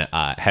in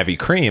heavy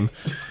cream.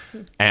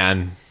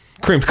 And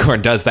creamed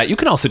corn does that. You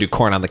can also do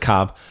corn on the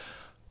cob.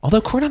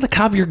 Although corn on the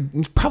cob, you're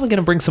probably going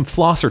to bring some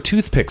floss or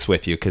toothpicks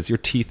with you because your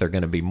teeth are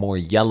going to be more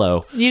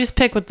yellow You just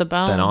pick with the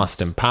bones. than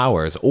Austin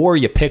Powers. Or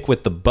you pick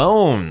with the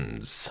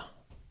bones.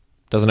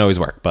 Doesn't always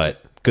work,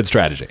 but good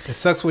strategy. It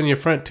sucks when your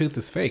front tooth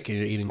is fake and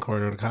you're eating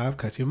corn on the cob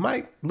because you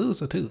might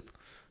lose a tooth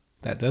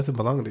that doesn't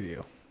belong to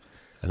you.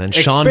 And then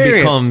Sean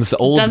Experience. becomes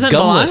old Doesn't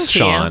belong gumless to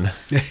Sean.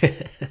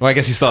 Well, I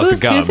guess he still has Whose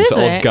the gums. tooth is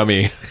Old it?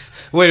 gummy.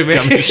 Wait a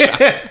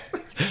minute.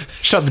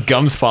 Sean's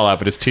gums fall out,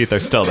 but his teeth are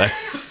still there.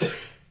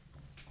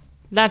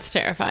 That's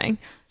terrifying.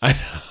 I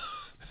know.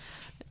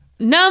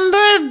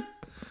 Number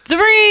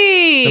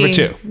 3. Number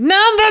 2.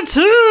 Number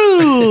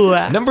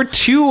 2. Number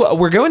 2,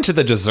 we're going to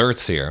the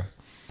desserts here.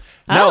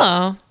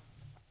 Now,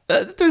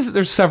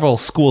 there's several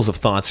schools of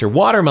thoughts here.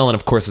 Watermelon,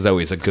 of course, is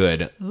always a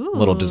good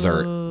little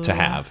dessert to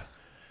have.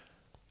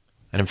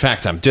 And in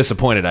fact, I'm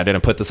disappointed I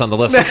didn't put this on the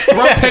list. Let's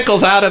throw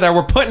pickles out of there.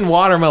 We're putting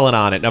watermelon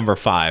on at number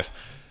 5.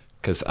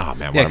 Because, oh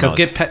man, Yeah, because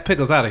watermelon's... get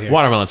pickles out of here.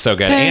 Watermelon's so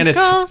good, and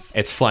Pickles.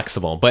 it's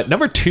flexible. But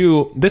number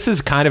 2, this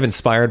is kind of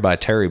inspired by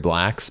Terry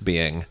Black's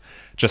being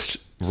just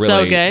really,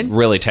 So good.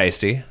 really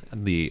tasty.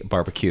 The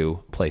barbecue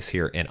place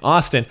here in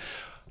Austin,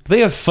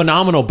 they have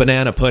phenomenal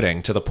banana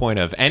pudding to the point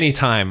of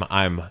anytime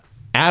I'm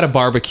at a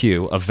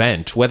barbecue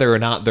event, whether or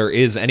not there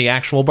is any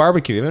actual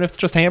barbecue, even if it's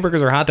just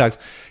hamburgers or hot dogs,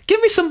 give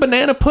me some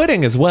banana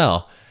pudding as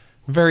well.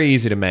 Very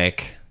easy to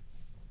make.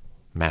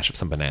 Mash up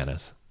some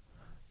bananas,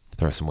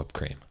 throw some whipped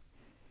cream.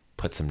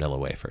 Put some Nilla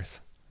wafers.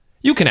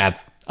 You can add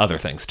other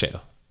things too.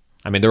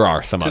 I mean, there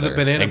are some To the other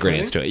banana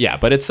ingredients pudding? to it. Yeah,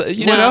 but it's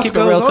you What know, else keep it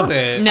goes real on simple.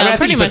 it? No, I mean, I think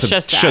pretty you put much some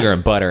just that. sugar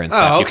and butter and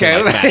stuff. Oh, You can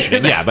okay. like mash it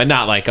in. Yeah, but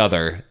not like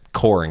other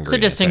core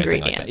ingredients. just or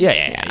anything like that.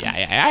 ingredients,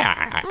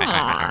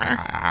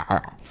 Yeah.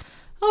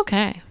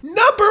 Okay.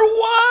 Number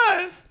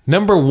 1.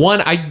 Number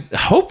 1, I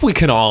hope we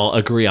can all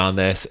agree on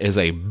this, is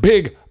a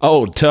big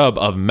old tub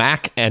of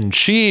mac and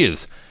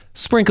cheese.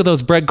 Sprinkle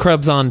those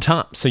breadcrumbs on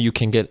top so you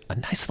can get a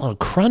nice little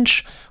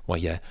crunch while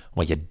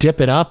you dip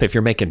it up. If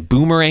you're making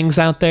boomerangs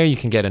out there, you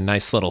can get a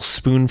nice little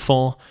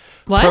spoonful.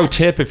 What? Pro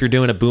tip, if you're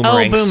doing a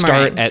boomerang,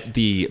 start boomerangs. at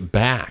the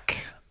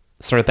back.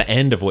 Start at the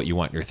end of what you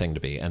want your thing to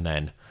be, and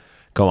then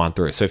go on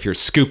through. So if you're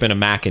scooping a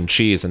mac and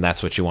cheese and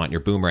that's what you want your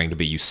boomerang to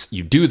be,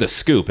 you do the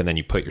scoop and then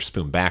you put your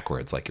spoon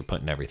backwards like you're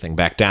putting everything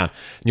back down.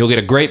 And you'll get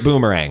a great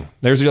boomerang.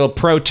 There's your little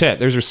pro tip.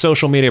 There's your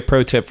social media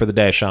pro tip for the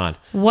day, Sean.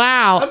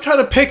 Wow. I'm trying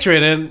to picture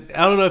it, and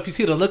I don't know if you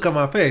see the look on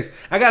my face.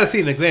 I got to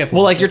see an example.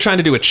 Well, like you're trying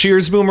to do a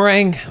Cheers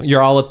boomerang.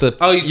 You're all at the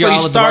Oh, so you're all you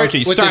at the start barbecue.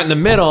 You with start the- in the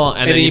middle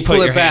and then you put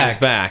your hands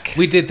back.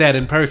 We did that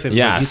in person.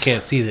 Yes. But you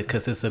can't see it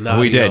because it's an audio.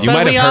 We did. You But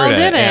might we have all heard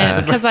did it. it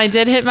Yeah. because I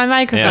did hit my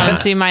microphone, Yeah.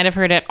 so you might have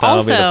heard it. That'll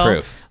be the Also,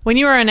 proof. when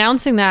you were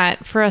announcing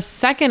that, for a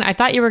second, I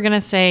thought you were going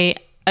to say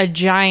a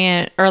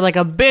giant or like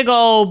a big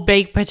old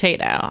baked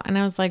potato. And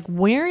I was like,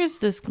 where is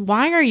this?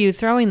 Why are you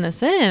throwing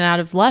this in out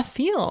of left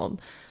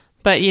field?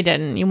 But you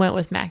didn't. You went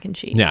with mac and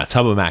cheese. Yeah,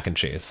 tub of mac and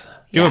cheese.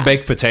 If you have Yeah. a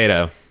baked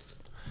potato,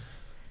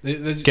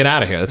 get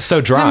out of here. It's so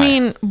dry. I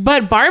mean,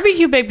 but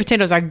barbecue baked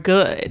potatoes are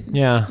good.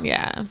 yeah.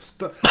 Yeah.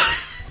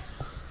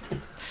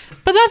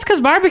 But that's because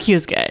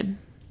barbecue's good.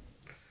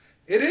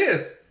 It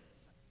is.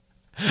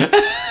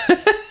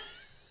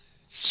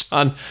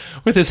 Sean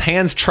with his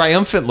hands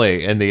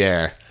triumphantly in the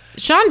air.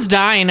 Sean's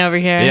dying over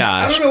here. I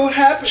Yeah. don't know what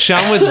happened.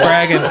 Sean was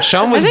bragging.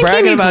 Sean was I think he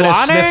bragging needs about his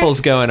water.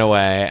 sniffles going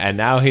away, and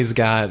now he's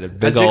got a I big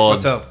jinxed old,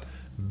 myself.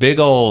 big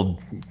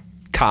old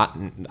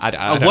cotton. I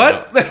don't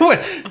What? know. What?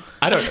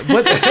 I don't.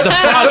 What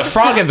the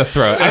frog in the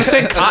throat? I was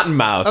saying cotton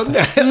mouth,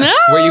 No.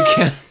 where you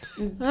can't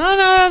I don't know.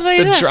 That's what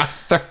you the did. dry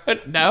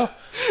throat. No,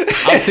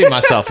 I'll see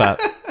myself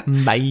out.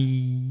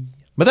 Bye.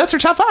 But that's your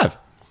top 5.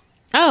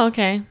 Oh,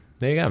 okay.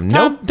 There you go.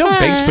 Top No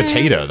baked 5.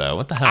 potato though.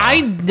 What the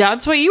hell?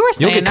 That's what you were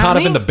saying. You'll get not caught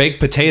up me. in the baked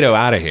potato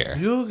out of here.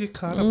 You'll get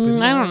caught up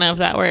in I don't know if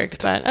that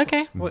worked, but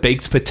okay.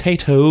 Baked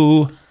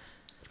potato.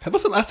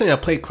 What's the last time I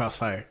played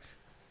Crossfire?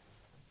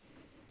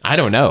 I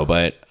don't know,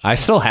 but I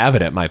still have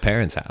it at my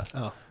parents' house.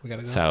 Oh, we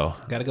gotta go. So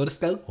Gotta go to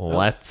Stoke.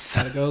 let's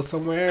Gotta go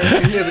somewhere.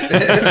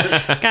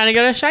 Gotta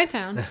go to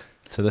Chi-Town.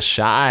 to the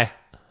Shy.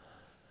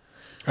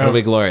 It'll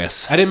be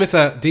glorious. I didn't miss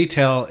a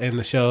detail in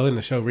the show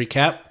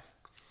recap.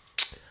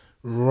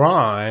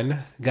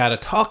 Ron got a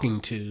talking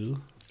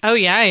to Oh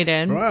yeah, I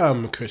did.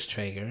 from Chris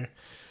Traeger.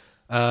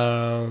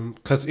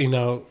 Because,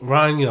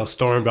 Ron,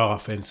 stormed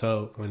off. And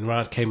so when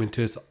Ron came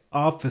into his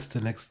office the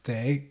next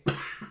day,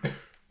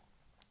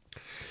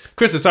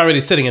 Chris is already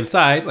sitting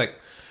inside, like,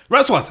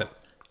 Ron Swanson.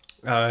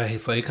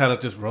 So he kind of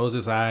just rolls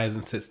his eyes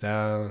and sits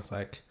down. It's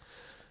like,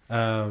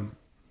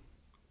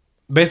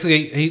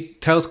 basically,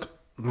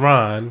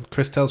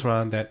 Chris tells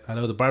Ron that I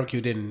know the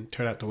barbecue didn't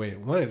turn out the way it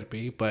wanted to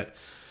be, but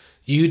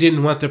you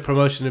didn't want the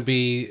promotion to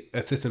be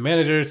assistant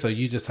manager, so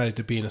you decided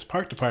to be in his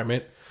park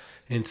department.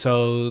 And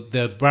so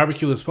the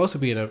barbecue was supposed to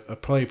be an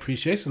employee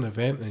appreciation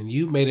event, and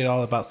you made it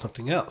all about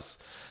something else.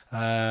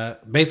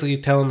 Basically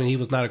telling him he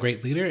was not a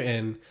great leader,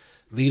 and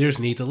leaders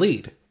need to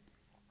lead.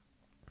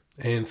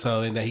 And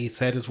so that he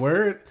said his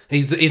word.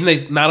 He's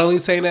not only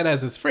saying that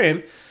as his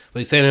friend, but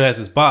he's saying it as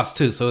his boss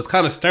too. So it's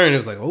kind of stern. It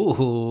was like,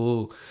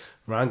 ooh,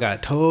 Ron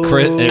got told.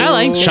 I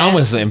like Sean that.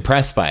 was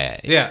impressed by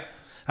it. Yeah.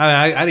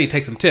 I need to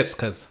take some tips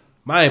because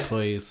my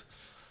employees.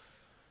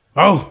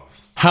 Oh,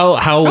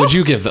 How would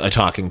you give a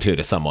talking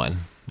to someone?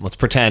 Let's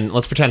pretend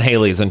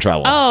Haley's in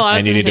trouble. Oh, I was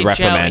and you gonna need to say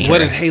reprimand Joey. her. what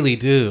did Haley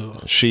do?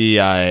 She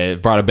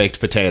brought a baked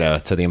potato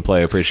to the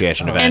employee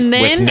appreciation event And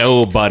then- with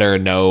no butter,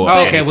 no. Oh,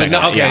 okay, anything with no-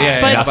 on it. okay,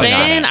 yeah, But nothing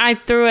on then it. I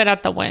threw it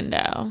at the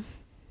window.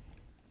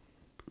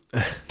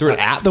 Threw it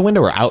at the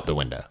window or out the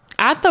window?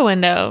 At the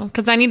window,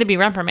 because I need to be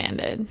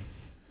reprimanded.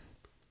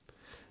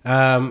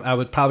 I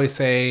would probably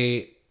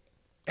say.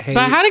 Hey,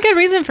 But I had a good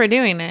reason for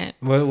doing it.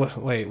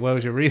 wait, what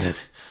was your reason?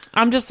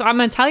 I'm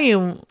gonna tell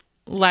you,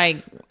 like,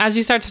 as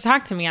you start to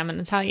talk to me, I'm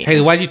gonna tell you. Hey,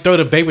 why'd you throw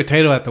the baked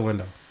potato out the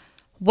window?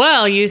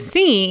 Well, you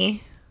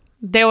see,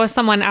 there was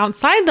someone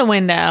outside the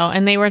window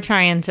and they were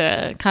trying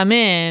to come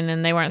in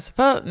and they weren't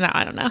supposed. No,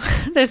 I don't know.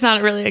 There's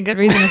not really a good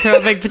reason to throw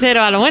a big potato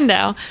out a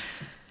window.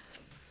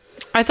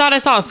 I thought I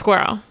saw a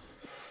squirrel.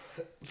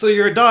 So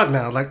you're a dog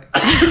now, like.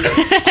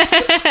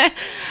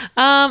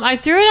 I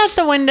threw it out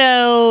the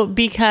window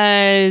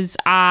because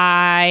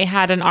I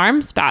had an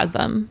arm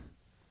spasm.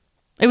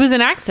 It was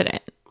an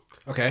accident.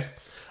 Okay,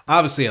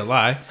 obviously a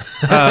lie.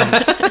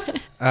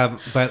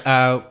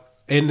 But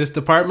in this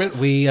department,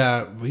 we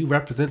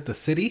represent the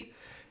city,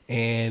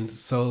 and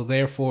so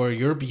therefore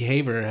your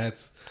behavior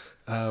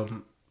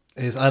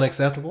is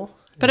unacceptable.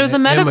 But it was a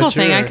and medical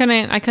thing. I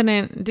immature.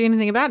 couldn't do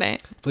anything about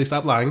it. Please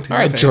stop lying to All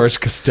my right, face. George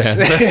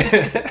Costanza.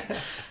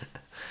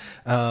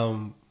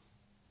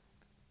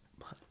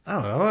 I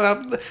don't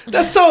know.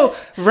 That's so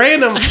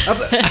random.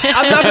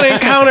 I'm not going to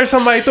encounter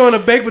somebody throwing a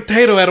baked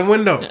potato at a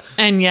window.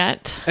 And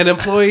yet, An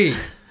employee.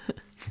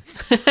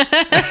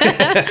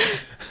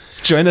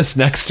 Join us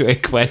next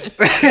week when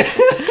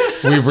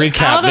we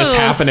recap Out of this the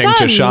happening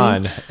to sun.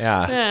 Sean.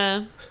 Yeah.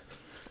 yeah,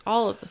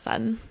 all of a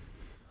sudden,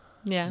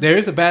 yeah. There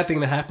is a bad thing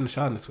that happened to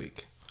Sean this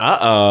week.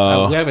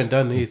 Uh-oh. We haven't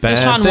done these.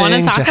 Bad Sean wanna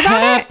thing talk to about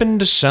it? happen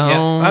to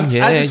Sean.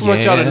 I just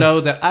want y'all to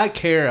know that I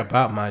care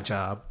about my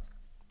job.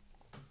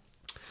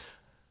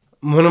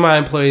 One of my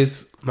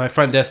employees, my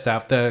front desk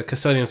staff, the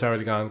custodian's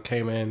already gone,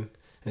 came in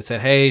and said,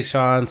 "Hey,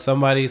 Sean,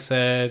 somebody in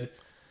the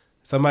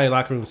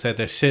locker room said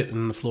there's shit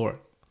in the floor,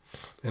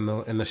 in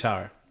the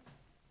shower."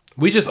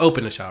 We just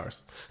opened the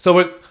showers,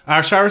 so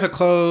our showers are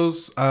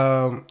closed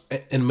in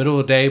the middle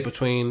of the day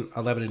between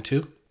 11 and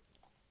 2.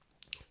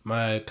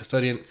 My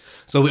custodian,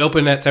 so we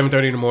open at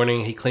 7:30 in the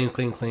morning. He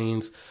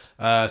cleans.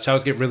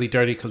 Showers get really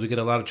dirty because we get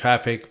a lot of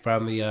traffic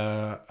from the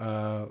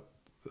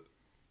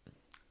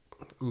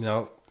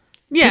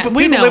Yeah, people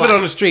we know. living why.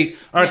 on the street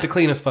aren't Yeah. the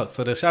cleanest folks,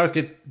 so the showers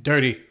get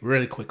dirty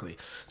really quickly.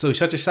 So we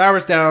shut the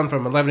showers down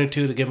from 11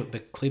 to 2 to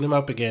clean them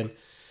up again,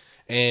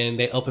 and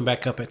they open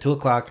back up at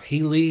 2:00.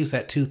 He leaves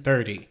at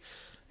 2:30,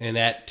 and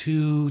at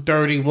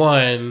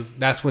 2:31,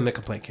 that's when the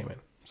complaint came in.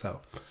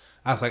 So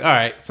I was like, all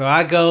right. So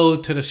I go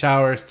to the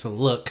showers to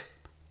look.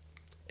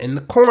 In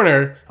the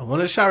corner of one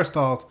of the shower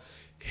stalls,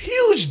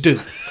 huge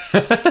Duke.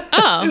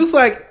 Oh, It was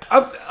like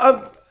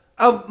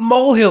a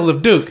molehill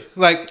of Duke.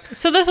 Like,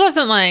 so this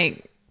wasn't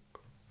like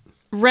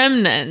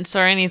remnants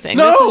or anything.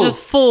 no, This was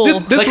just full.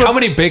 This Like was- how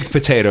many baked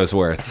potatoes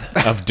worth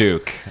of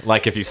Duke?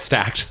 Like if you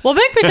stacked. Well,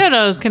 baked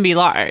potatoes can be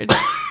large.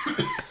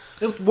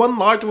 It was one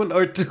large one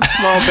or two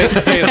small baked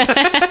potatoes.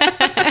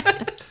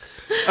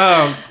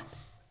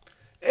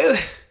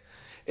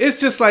 It's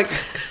just like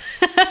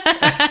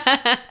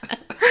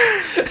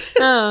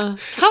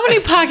How many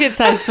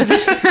pocket-sized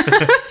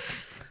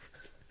potatoes?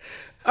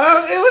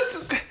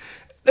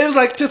 it was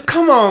like, just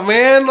come on,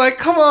 man. Like,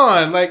 come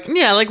on. Like,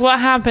 Yeah, like what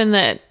happened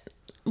that?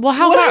 Well,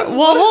 how What- far? Well,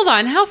 what- hold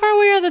on. How far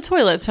away are the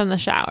toilets from the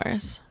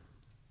showers?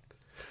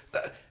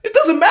 it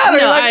doesn't matter.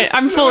 No, like,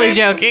 I'm fully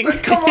joking.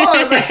 Like, come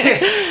on,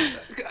 man.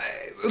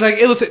 Like,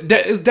 it was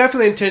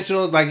definitely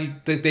intentional.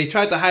 Like, they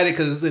tried to hide it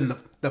because it's in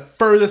the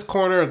furthest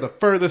corner of the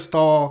furthest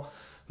stall.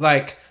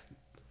 Like,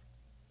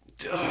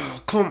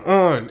 come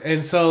on.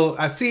 And so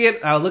I see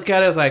it, I look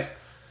at it, it's like,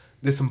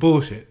 this some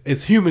bullshit.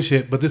 It's human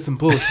shit, but this some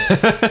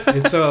bullshit.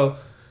 And so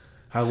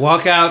I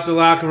walk out the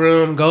locker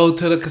room, go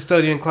to the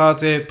custodian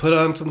closet, put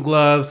on some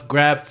gloves,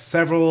 grab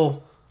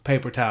several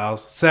paper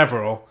towels,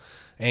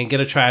 and get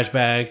a trash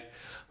bag,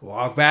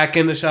 walk back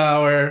in the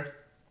shower.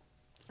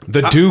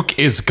 The Duke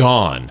is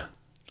gone.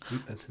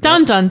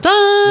 Dun dun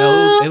dun.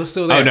 No, it was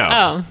still there. Oh, no.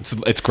 Oh.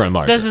 It's grown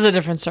larger. This is a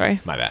different story.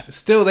 My bad. It's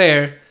still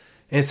there.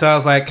 And so I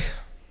was like,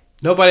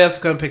 nobody else is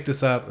going to pick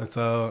this up. And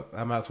so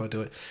I might as well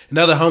do it.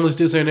 Another homeless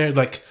dude's in there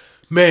like,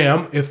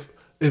 man, if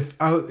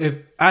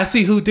I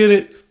see who did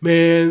it,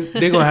 man,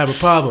 they're going to have a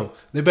problem.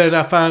 They better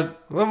not find.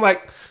 I'm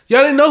like,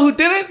 y'all didn't know who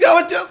did it? He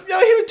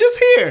was just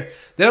here.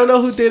 They don't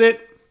know who did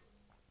it.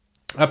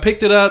 I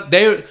picked it up.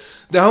 The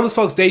homeless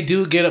folks, they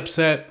do get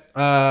upset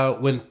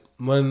when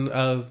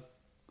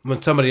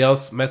somebody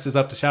else messes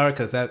up the shower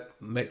because that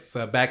makes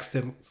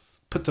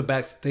puts a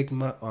back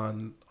stigma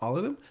on all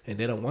of them, and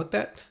they don't want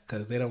that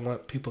because they don't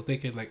want people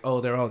thinking like, oh,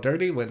 they're all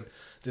dirty when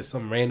just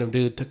some random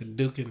dude took a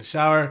Duke in the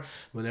shower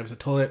when there was a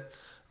toilet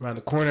around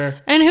the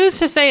corner. And who's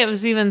to say it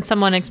was even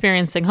someone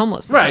experiencing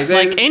homelessness?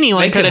 Right, Like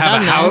anyone could have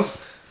done a house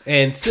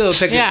and still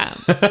take Yeah.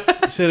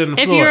 shit in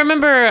the If floor. you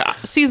remember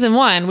season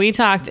 1, we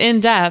talked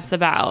in depth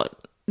about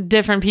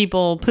different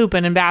people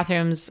pooping in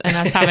bathrooms and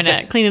us having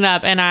to clean it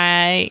up. And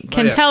I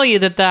can tell you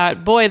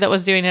that boy that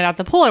was doing it at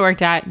the pool I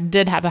worked at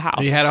did have a house.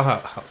 He had a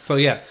house. So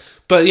yeah,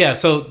 but yeah,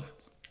 so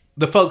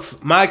the folks,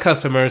 my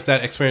customers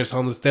that experience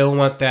homeless, they don't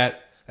want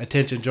that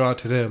attention drawn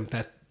to them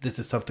that this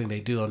is something they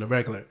do on the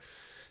regular,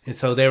 and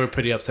so they were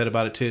pretty upset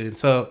about it too. And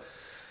so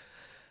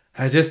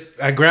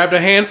I grabbed a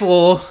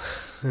handful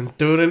and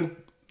threw it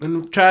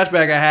in the trash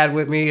bag I had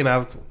with me, and I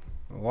was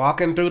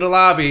walking through the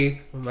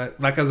lobby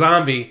like a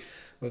zombie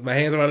with my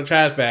hands around the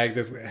trash bag,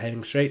 just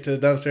heading straight to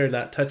the dumpster,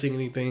 not touching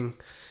anything.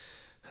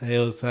 It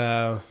was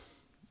that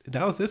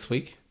was this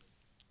week.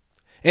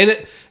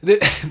 And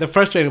the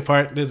frustrating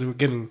part is we're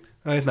getting,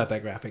 it's not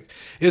that graphic.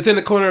 It was in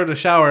the corner of the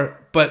shower,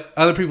 but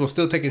other people were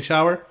still taking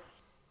shower.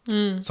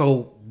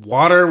 So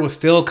water was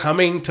still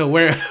coming to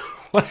where it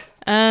was.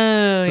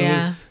 Oh, So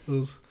yeah.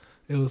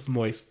 It was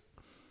moist.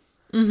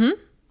 Mm-hmm.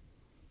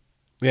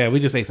 Yeah, we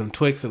just ate some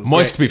Twix. It was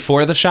Moist great.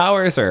 before the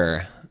showers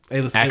or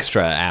It was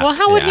extra after? Well,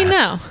 how would he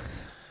know?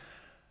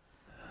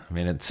 I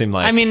mean, it seemed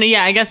like... I mean,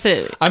 yeah, I guess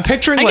it... I'm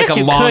picturing I like guess a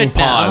you long could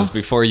know. pause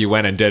before you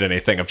went and did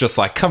anything of just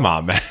like, come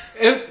on, man.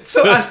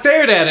 So I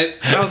stared at it.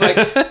 And I was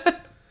like,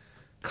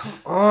 come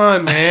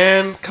on,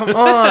 man. Come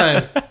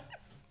on.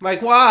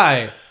 Like,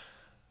 why?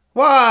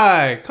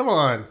 Why? Come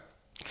on.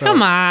 So,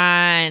 Come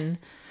on.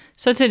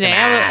 So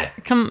today,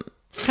 come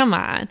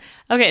on.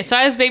 Okay, so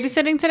I was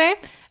babysitting today,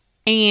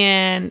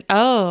 and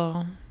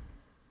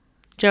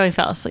Joey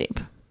fell asleep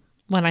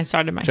when I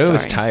started my Joe story.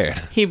 was tired.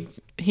 He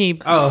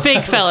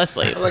fake fell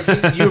asleep. Like,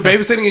 you were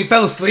babysitting and he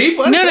fell asleep?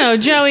 What? No,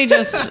 Joey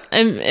just,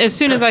 as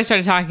soon as I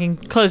started talking,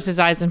 closed his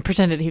eyes and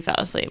pretended he fell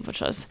asleep,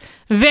 which was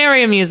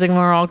very amusing. We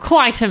were all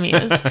quite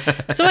amused.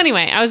 So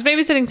anyway, I was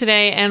babysitting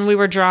today, and we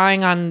were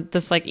drawing on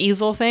this like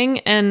easel thing,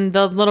 and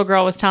the little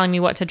girl was telling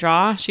me what to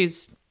draw.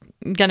 She's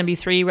going to be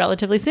 3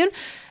 relatively soon.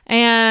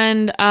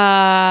 And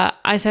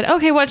I said,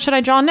 okay, what should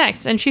I draw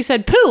next? And she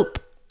said,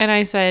 poop. And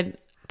I said,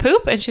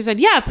 poop? And she said,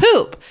 yeah,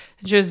 poop.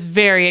 And she was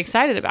very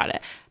excited about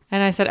it.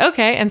 And I said,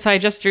 okay. And so I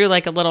just drew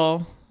like a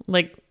little,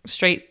 like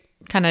straight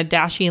kind of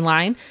dashy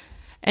line.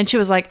 And she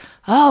was like,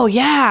 oh,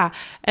 yeah.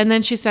 And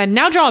then she said,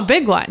 now draw a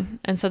big one.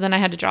 And so then I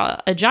had to draw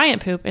a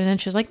giant poop. And then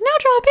she was like, now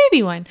draw a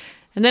baby one.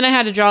 And then I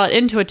had to draw it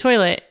into a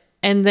toilet.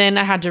 And then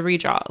I had to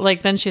redraw.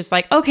 Like, then she's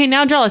like, okay,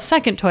 now draw a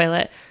second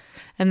toilet.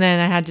 And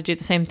then I had to do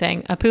the same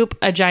thing. A poop,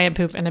 a giant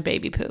poop, and a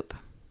baby poop.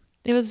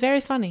 It was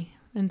very funny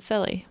and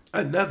silly.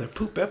 Another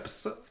poop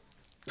episode.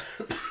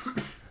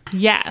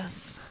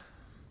 Yes.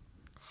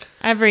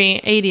 Every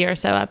 80 or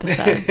so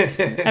episodes.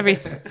 Every,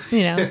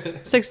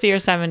 60 or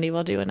 70,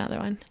 we'll do another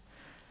one.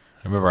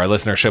 I remember our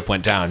listenership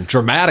went down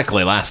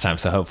dramatically last time,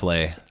 so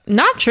hopefully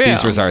Not true.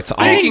 these results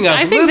all... Speaking of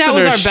I think that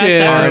was our best listenership,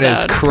 episode. Art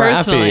is crappy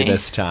personally.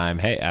 this time.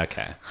 Hey,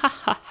 okay. Ha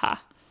ha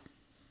ha.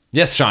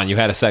 Yes, Sean, you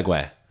had a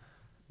segue.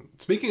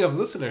 Speaking of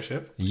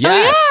listenership,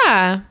 Yes. Oh,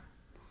 yeah.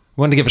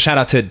 Wanted to give a shout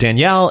out to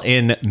Danielle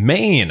in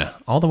Maine,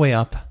 all the way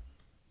up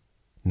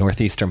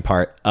northeastern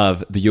part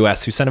of the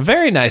U.S., who sent a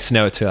very nice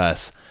note to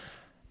us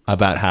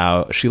about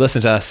how she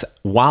listened to us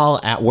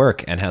while at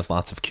work and has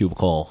lots of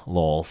cubicle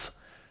lols,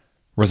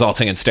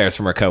 resulting in stares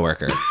from her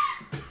coworker,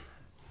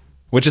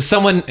 which is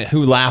someone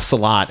who laughs a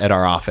lot at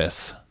our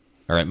office,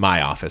 or at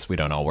my office. We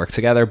don't all work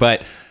together,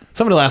 but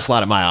someone who laughs a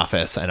lot at my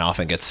office and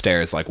often gets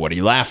stares like, what are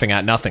you laughing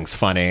at? Nothing's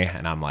funny.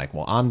 And I'm like,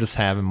 well, I'm just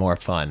having more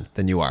fun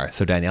than you are.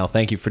 So Danielle,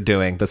 thank you for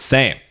doing the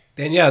same.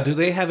 Danielle, do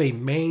they have a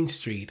Main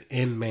Street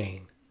in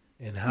Maine?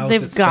 And how is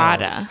They've it spelled?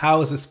 gotta.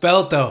 How is it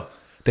spelled though?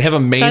 They have a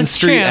Main That's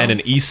Street true. and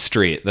an East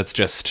Street. That's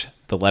just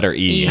the letter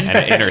E, and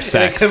it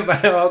intersects.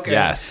 Okay.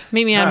 Yes.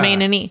 Meet me on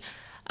Maine and E.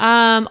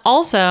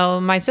 Also,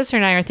 my sister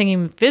and I are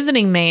thinking of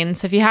visiting Maine.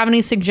 So if you have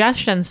any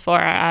suggestions for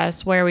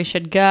us where we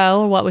should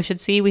go, what we should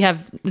see, we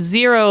have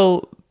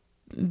zero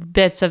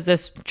bits of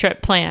this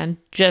trip planned.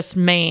 Just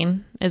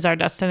Maine is our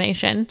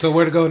destination. So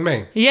where to go in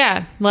Maine?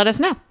 Yeah, let us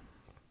know.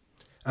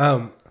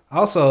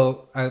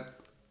 Also,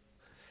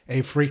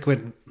 a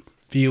frequent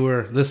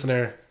viewer,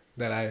 listener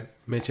that I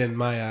mentioned,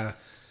 my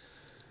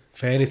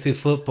fantasy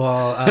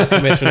football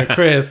commissioner,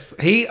 Chris,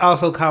 he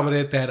also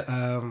commented that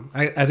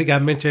I think I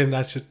mentioned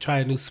I should try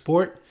a new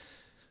sport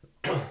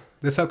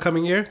this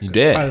upcoming year. You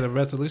did. Part of the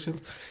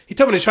resolution. He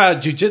told me to try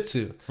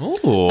jiu-jitsu. Ooh.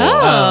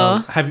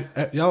 Oh.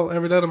 Have y'all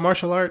ever done a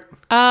martial art?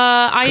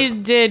 I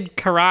did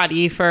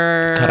karate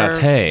for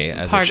Karate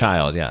as a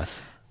child,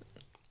 yes.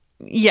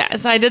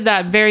 Yes, I did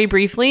that very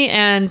briefly,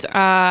 and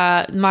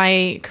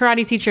my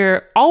karate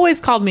teacher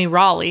always called me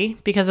Raleigh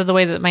because of the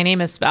way that my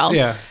name is spelled.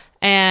 Yeah.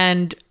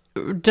 And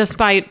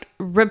despite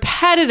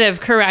repetitive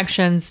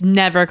corrections,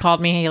 never called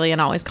me Haley and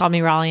always called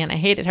me Raleigh, and I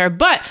hated her.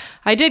 But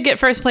I did get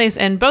first place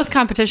in both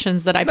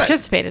competitions that I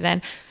participated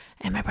in,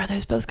 and my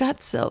brothers both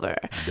got silver.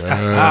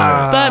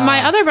 But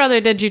my other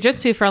brother did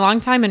jujitsu for a long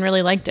time and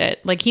really liked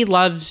it. Like, he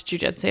loves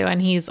jujitsu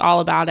and he's all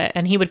about it,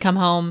 and he would come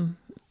home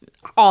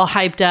all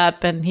hyped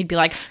up and he'd be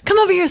like, come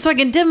over here so I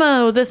can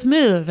demo this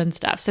move and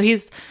stuff. So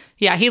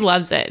he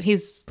loves it.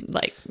 He's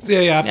like,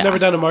 I've never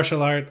done a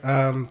martial art.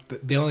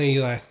 The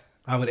only I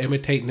would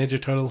imitate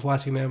Ninja Turtles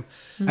watching them.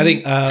 I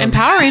think and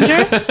Power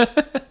Rangers.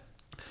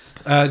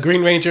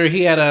 Green Ranger,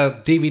 he had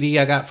a DVD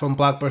I got from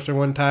Blockbuster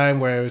one time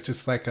where it was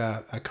just like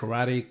a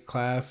karate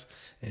class,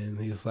 and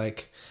he was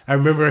like, I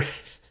remember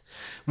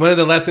one of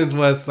the lessons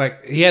was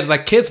like he had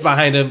like kids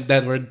behind him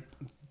that were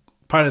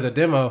part of the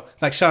demo,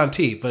 like Shaun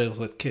T, but it was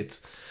with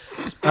kids.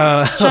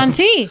 Shaun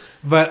T.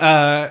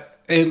 But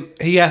and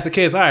he asked the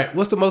kids, all right,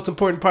 what's the most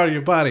important part of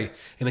your body?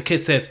 And the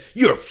kid says,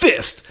 your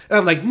fist. And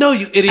I'm like, no,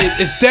 you idiot.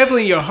 It's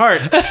definitely your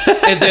heart.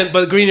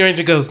 But Green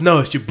Ranger goes, no,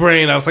 it's your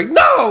brain. I was like,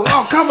 no,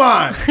 oh, come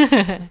on.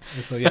 And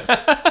so,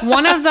 yes.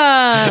 One of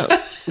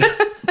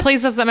the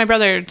places that my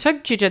brother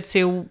took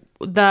jiu-jitsu,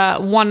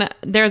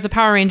 there's a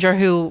Power Ranger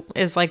who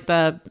is like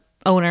the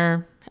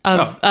owner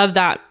of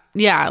that,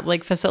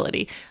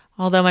 facility.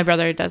 Although my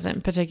brother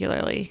doesn't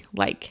particularly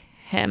like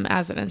him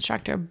as an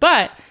instructor,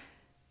 but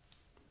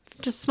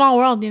just small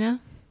world, you know?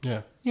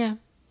 Yeah. Yeah.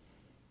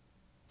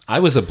 I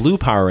was a blue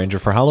Power Ranger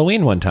for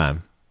Halloween one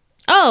time.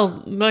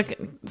 Oh, like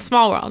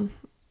small world.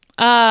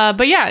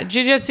 But yeah,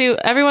 jiu-jitsu,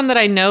 everyone that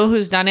I know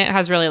who's done it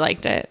has really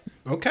liked it.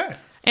 Okay.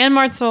 And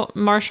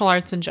martial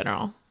arts in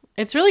general.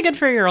 It's really good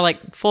for your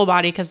like full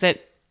body because it's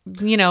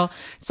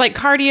like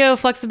cardio,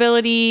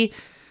 flexibility.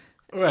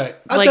 Right.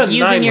 Like I've done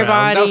using 9 your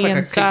rounds. That was body like and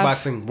a stuff.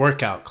 kickboxing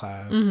workout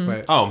class.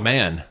 But Oh,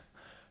 man.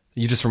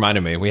 You just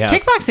reminded me. We have...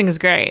 Kickboxing is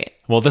great.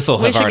 Well, this will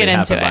We have should already get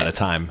into happened by it. the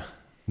time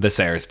this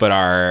airs, but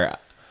our is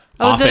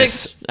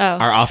office, it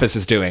our office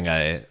is doing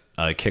a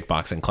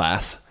kickboxing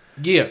class,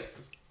 yeah.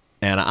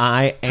 and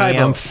I Tybo.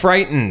 am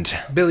frightened.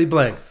 Billy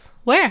Blanks.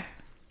 Where?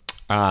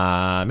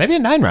 Maybe a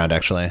 9-round,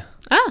 actually.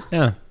 Oh,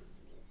 Yeah.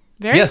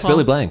 very Yes, cool.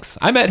 Billy Blanks.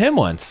 I met him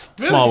once.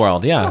 Really? Small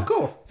world, yeah. Oh,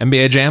 cool.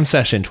 NBA Jam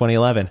session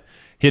 2011.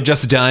 He had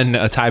just done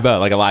a Tybo,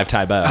 like a live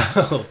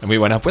Tybo. And we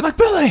went up, we're like,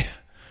 Billy! He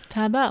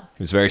Tabo.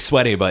 was very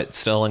sweaty, but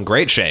still in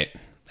great shape.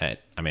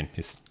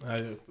 He's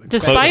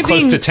Despite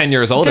close being to 10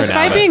 years older now.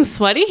 Despite but- being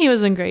sweaty, he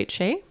was in great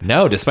shape.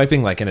 No, despite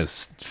being like in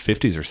his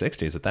 50s or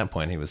 60s at that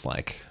point, he was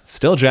like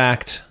still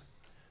jacked,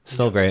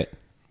 still great.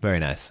 Very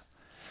nice.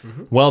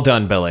 Well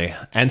done, Billy.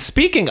 And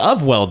speaking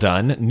of well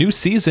done, new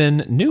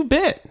season, new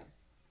bit.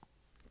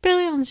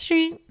 Billy on the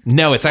street.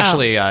 No, it's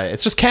actually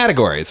it's just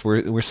categories.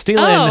 We're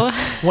stealing Oh.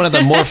 one of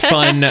the more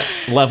fun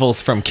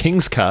levels from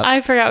King's Cup,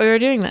 I forgot we were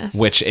doing this.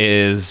 which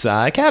is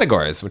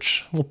categories,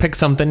 which we'll pick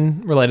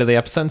something related to the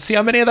episode and see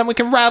how many of them we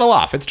can rattle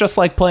off. It's just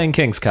like playing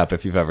King's Cup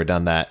if you've ever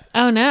done that.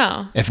 Oh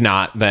no. If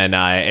not, then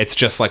it's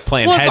just like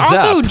playing Well, it's heads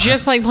also up.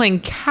 just like playing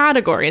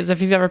categories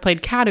if you've ever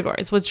played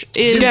categories, which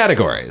is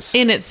Categories.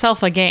 in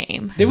itself a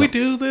game. Did we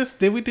do this?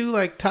 Did we do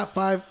like top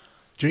 5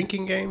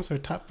 drinking games or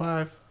top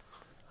 5?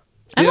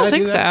 I Did don't I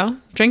think do that? so.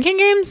 Drinking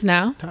games?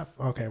 No.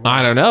 Okay. Well,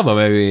 I don't know, but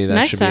maybe that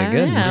Next should time, be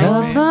a good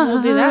yeah.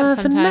 We'll do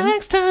that sometime.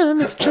 Next time,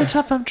 it's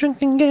top 5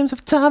 drinking games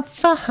of top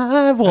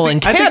 5. Well, in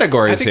I think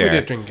categories we here,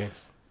 did drinking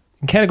games.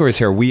 in categories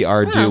here, we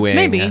are doing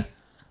maybe.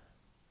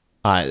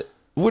 The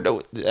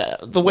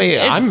way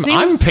I'm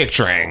seems-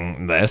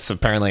 picturing this.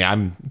 Apparently,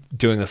 I'm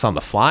doing this on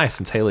the fly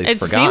since Haley's It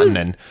forgotten, seems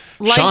and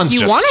like Sean's you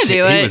just wanna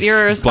do he it. was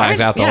You're blacked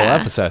starting- out the whole yeah.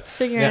 episode.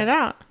 Figuring it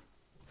out.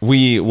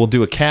 We will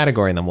do a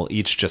category, and then we'll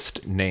each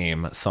just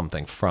name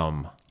something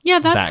from Yeah,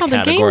 that's that how the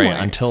game category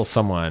works. until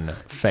someone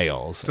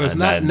fails. So it's and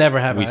not then never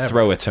have we I ever.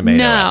 throw a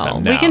tomato at No,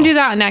 them. we can do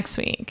that next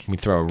week. We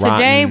throw a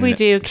Today rotten we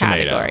do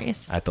tomato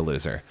categories. at the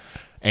loser.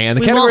 And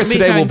the We categories won't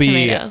be today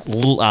will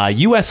throwing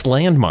be U.S.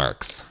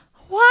 landmarks.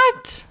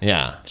 What?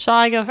 Yeah, Shall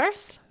I go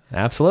first?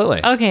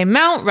 absolutely. Okay,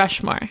 Mount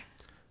Rushmore.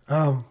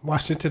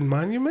 Washington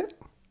Monument?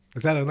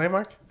 Is that a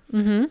landmark?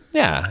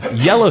 Yeah,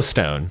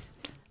 Yellowstone.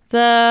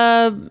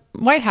 The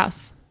White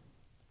House.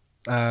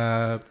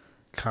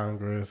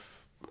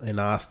 Congress in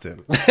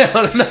Austin.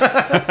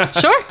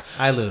 Sure.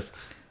 I lose.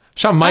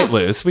 Sean might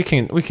lose. We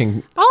can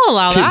I'll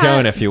allow keep that.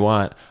 going if you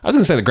want. I was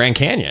going to say the Grand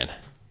Canyon.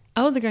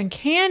 Oh, the Grand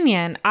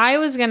Canyon. I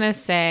was going to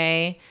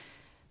say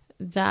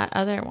that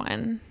other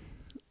one.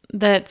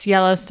 That's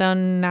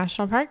Yellowstone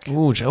National Park.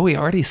 Ooh, Joey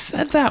already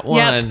said that one.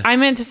 Yep, I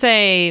meant to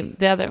say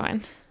the other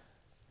one.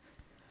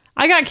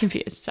 I got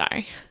confused.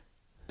 Sorry.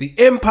 The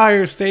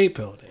Empire State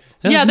Building.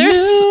 Yeah,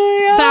 there's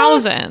New York.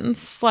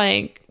 thousands.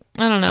 Like,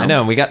 I don't know. I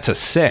know. We got to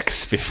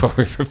 6 before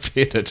we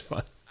repeated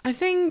one. I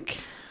think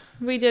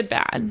we did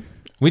bad.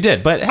 We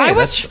did, but hey, I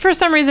was, that's- for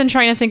some reason,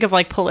 trying to think of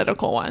like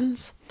political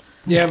ones.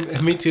 Yeah,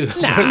 me too.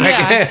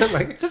 Yeah.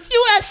 Like, just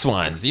U.S.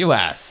 ones.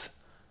 U.S.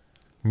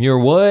 Muir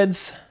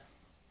Woods.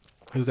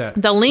 who's that?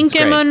 The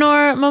Lincoln great.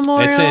 Memorial.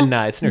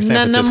 It's near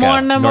San Francisco,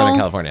 Northern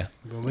California.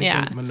 The Lincoln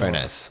Yeah. Memorial. Very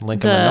nice.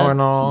 Lincoln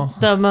Memorial.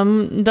 The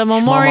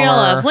Memorial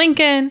Schmummer. of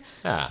Lincoln.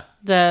 Yeah.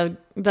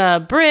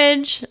 The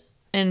bridge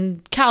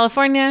in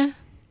California.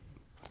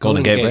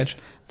 Golden Gate Bridge.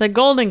 The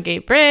Golden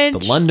Gate Bridge.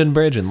 The London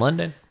Bridge in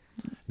London.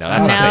 No,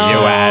 that's no, not the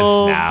U.S.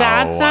 No.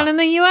 That's not in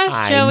the U.S.,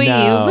 I Joey.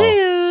 know. You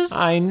lose.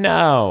 I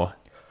know.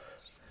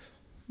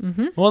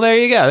 Mm-hmm. Well, there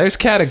you go. There's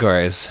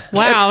categories.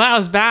 Wow, that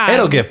was bad.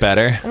 It'll get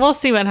better. We'll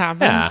see what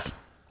happens.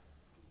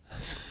 Yeah.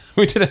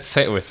 We didn't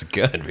say it was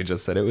good. We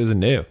just said it was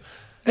new. If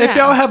Yeah.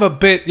 y'all have a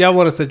bit y'all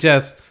want to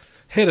suggest,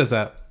 hit us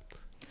up.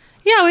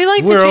 Yeah, we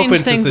like We're to open change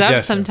to things up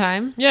suggestions.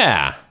 sometimes.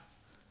 Yeah.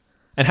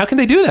 And how can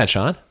they do that,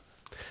 Sean?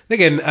 They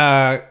can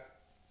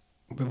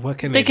what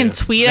can They can do?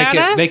 tweet they at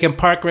can, us? They can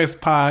Park Rex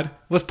Pod.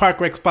 What's Park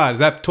Rex Pod? Is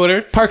that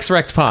Twitter? Parks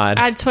Rex Pod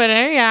At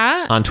Twitter,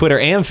 yeah. on Twitter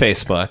and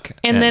Facebook.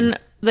 And then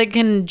they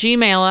can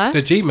Gmail us.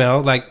 The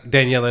Gmail, like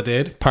Daniela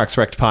did.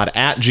 parksrectpod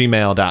at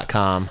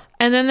gmail.com.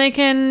 And then they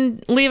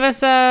can leave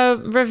us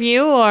a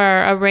review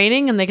or a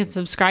rating, and they can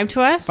subscribe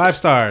to us 5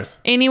 stars.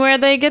 anywhere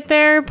they get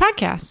their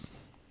podcasts.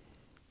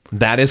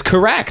 That is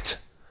correct.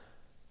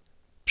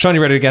 Sean,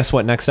 you ready to guess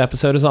what next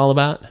episode is all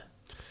about?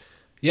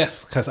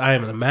 Yes, because I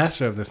am the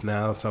master of this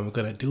now, so I'm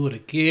gonna do it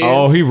again.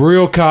 Oh, he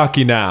real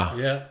cocky now.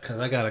 Yeah, because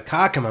I got a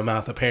cock in my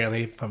mouth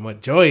apparently from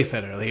what Joey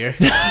said earlier.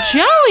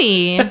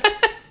 Joey!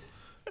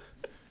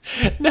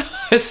 No,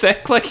 it's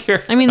like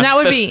you're. I mean, that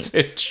would be-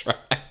 to try.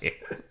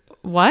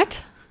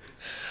 What?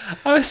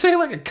 I was saying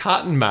like a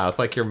cotton mouth,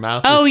 like your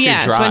mouth Oh, is too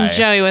yes, dry. when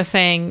Joey was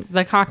saying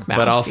the cock mouth.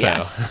 But also,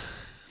 yes.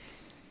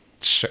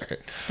 sure.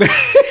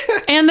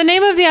 And the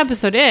name of the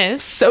episode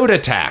is... Soda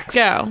tax.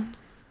 Go.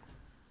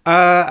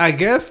 I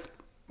guess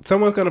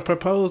someone's gonna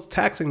propose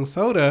taxing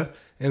soda,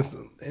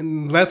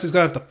 and Leslie's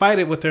gonna have to fight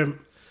it with their.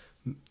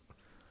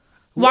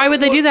 Why would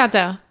they do that,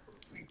 though?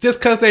 Just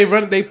because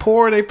they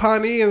pour their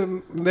pawnee,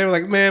 and they were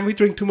like, man, we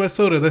drink too much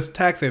soda, let's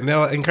tax it. And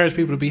they'll encourage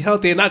people to be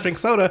healthy and not drink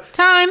soda.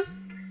 Time.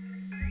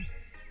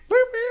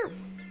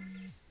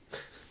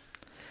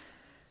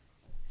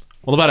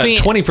 Well, about Sweet.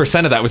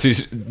 20% of that was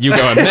you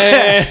going,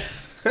 man.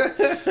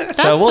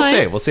 So we'll fine.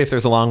 see. We'll see if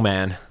there's a long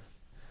man.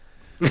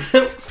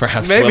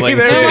 Perhaps Maybe willing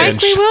there to is. There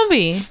likely will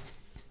be.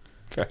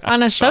 perhaps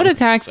On a Sean- soda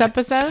tax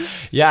episode.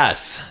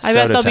 Yes. I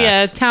bet soda there'll be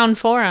a tax. town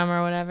forum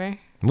or whatever.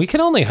 We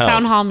can only hope.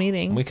 Town hall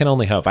meeting. We can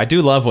only hope. I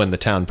do love when the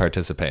town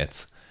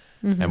participates.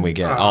 And we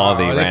get all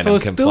the Aw, that's random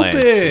so complaints.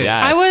 stupid.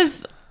 Yes. I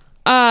was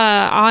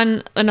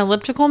on an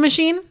elliptical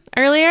machine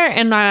earlier,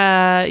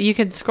 and you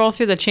could scroll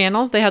through the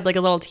channels. They had like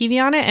a little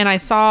TV on it, and I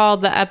saw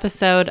the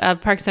episode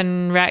of Parks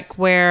and Rec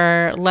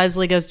where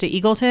Leslie goes to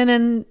Eagleton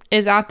and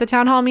is at the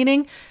town hall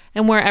meeting,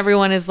 and where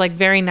everyone is like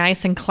very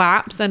nice and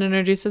claps and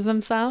introduces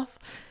themselves.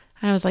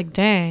 And I was like,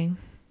 dang,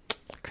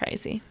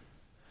 crazy.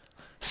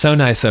 So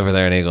nice over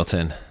there in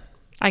Eagleton.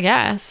 I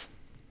guess.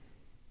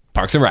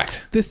 Parks and Rec.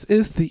 This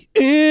is the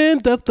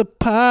end of the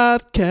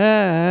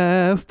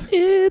podcast.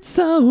 It's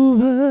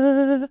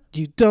over.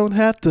 You don't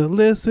have to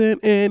listen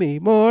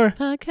anymore.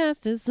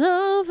 Podcast is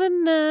over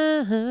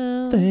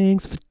now.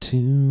 Thanks for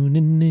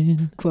tuning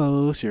in.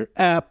 Close your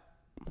app,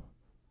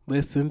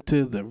 listen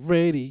to the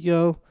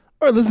radio,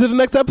 or listen to the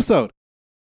next episode.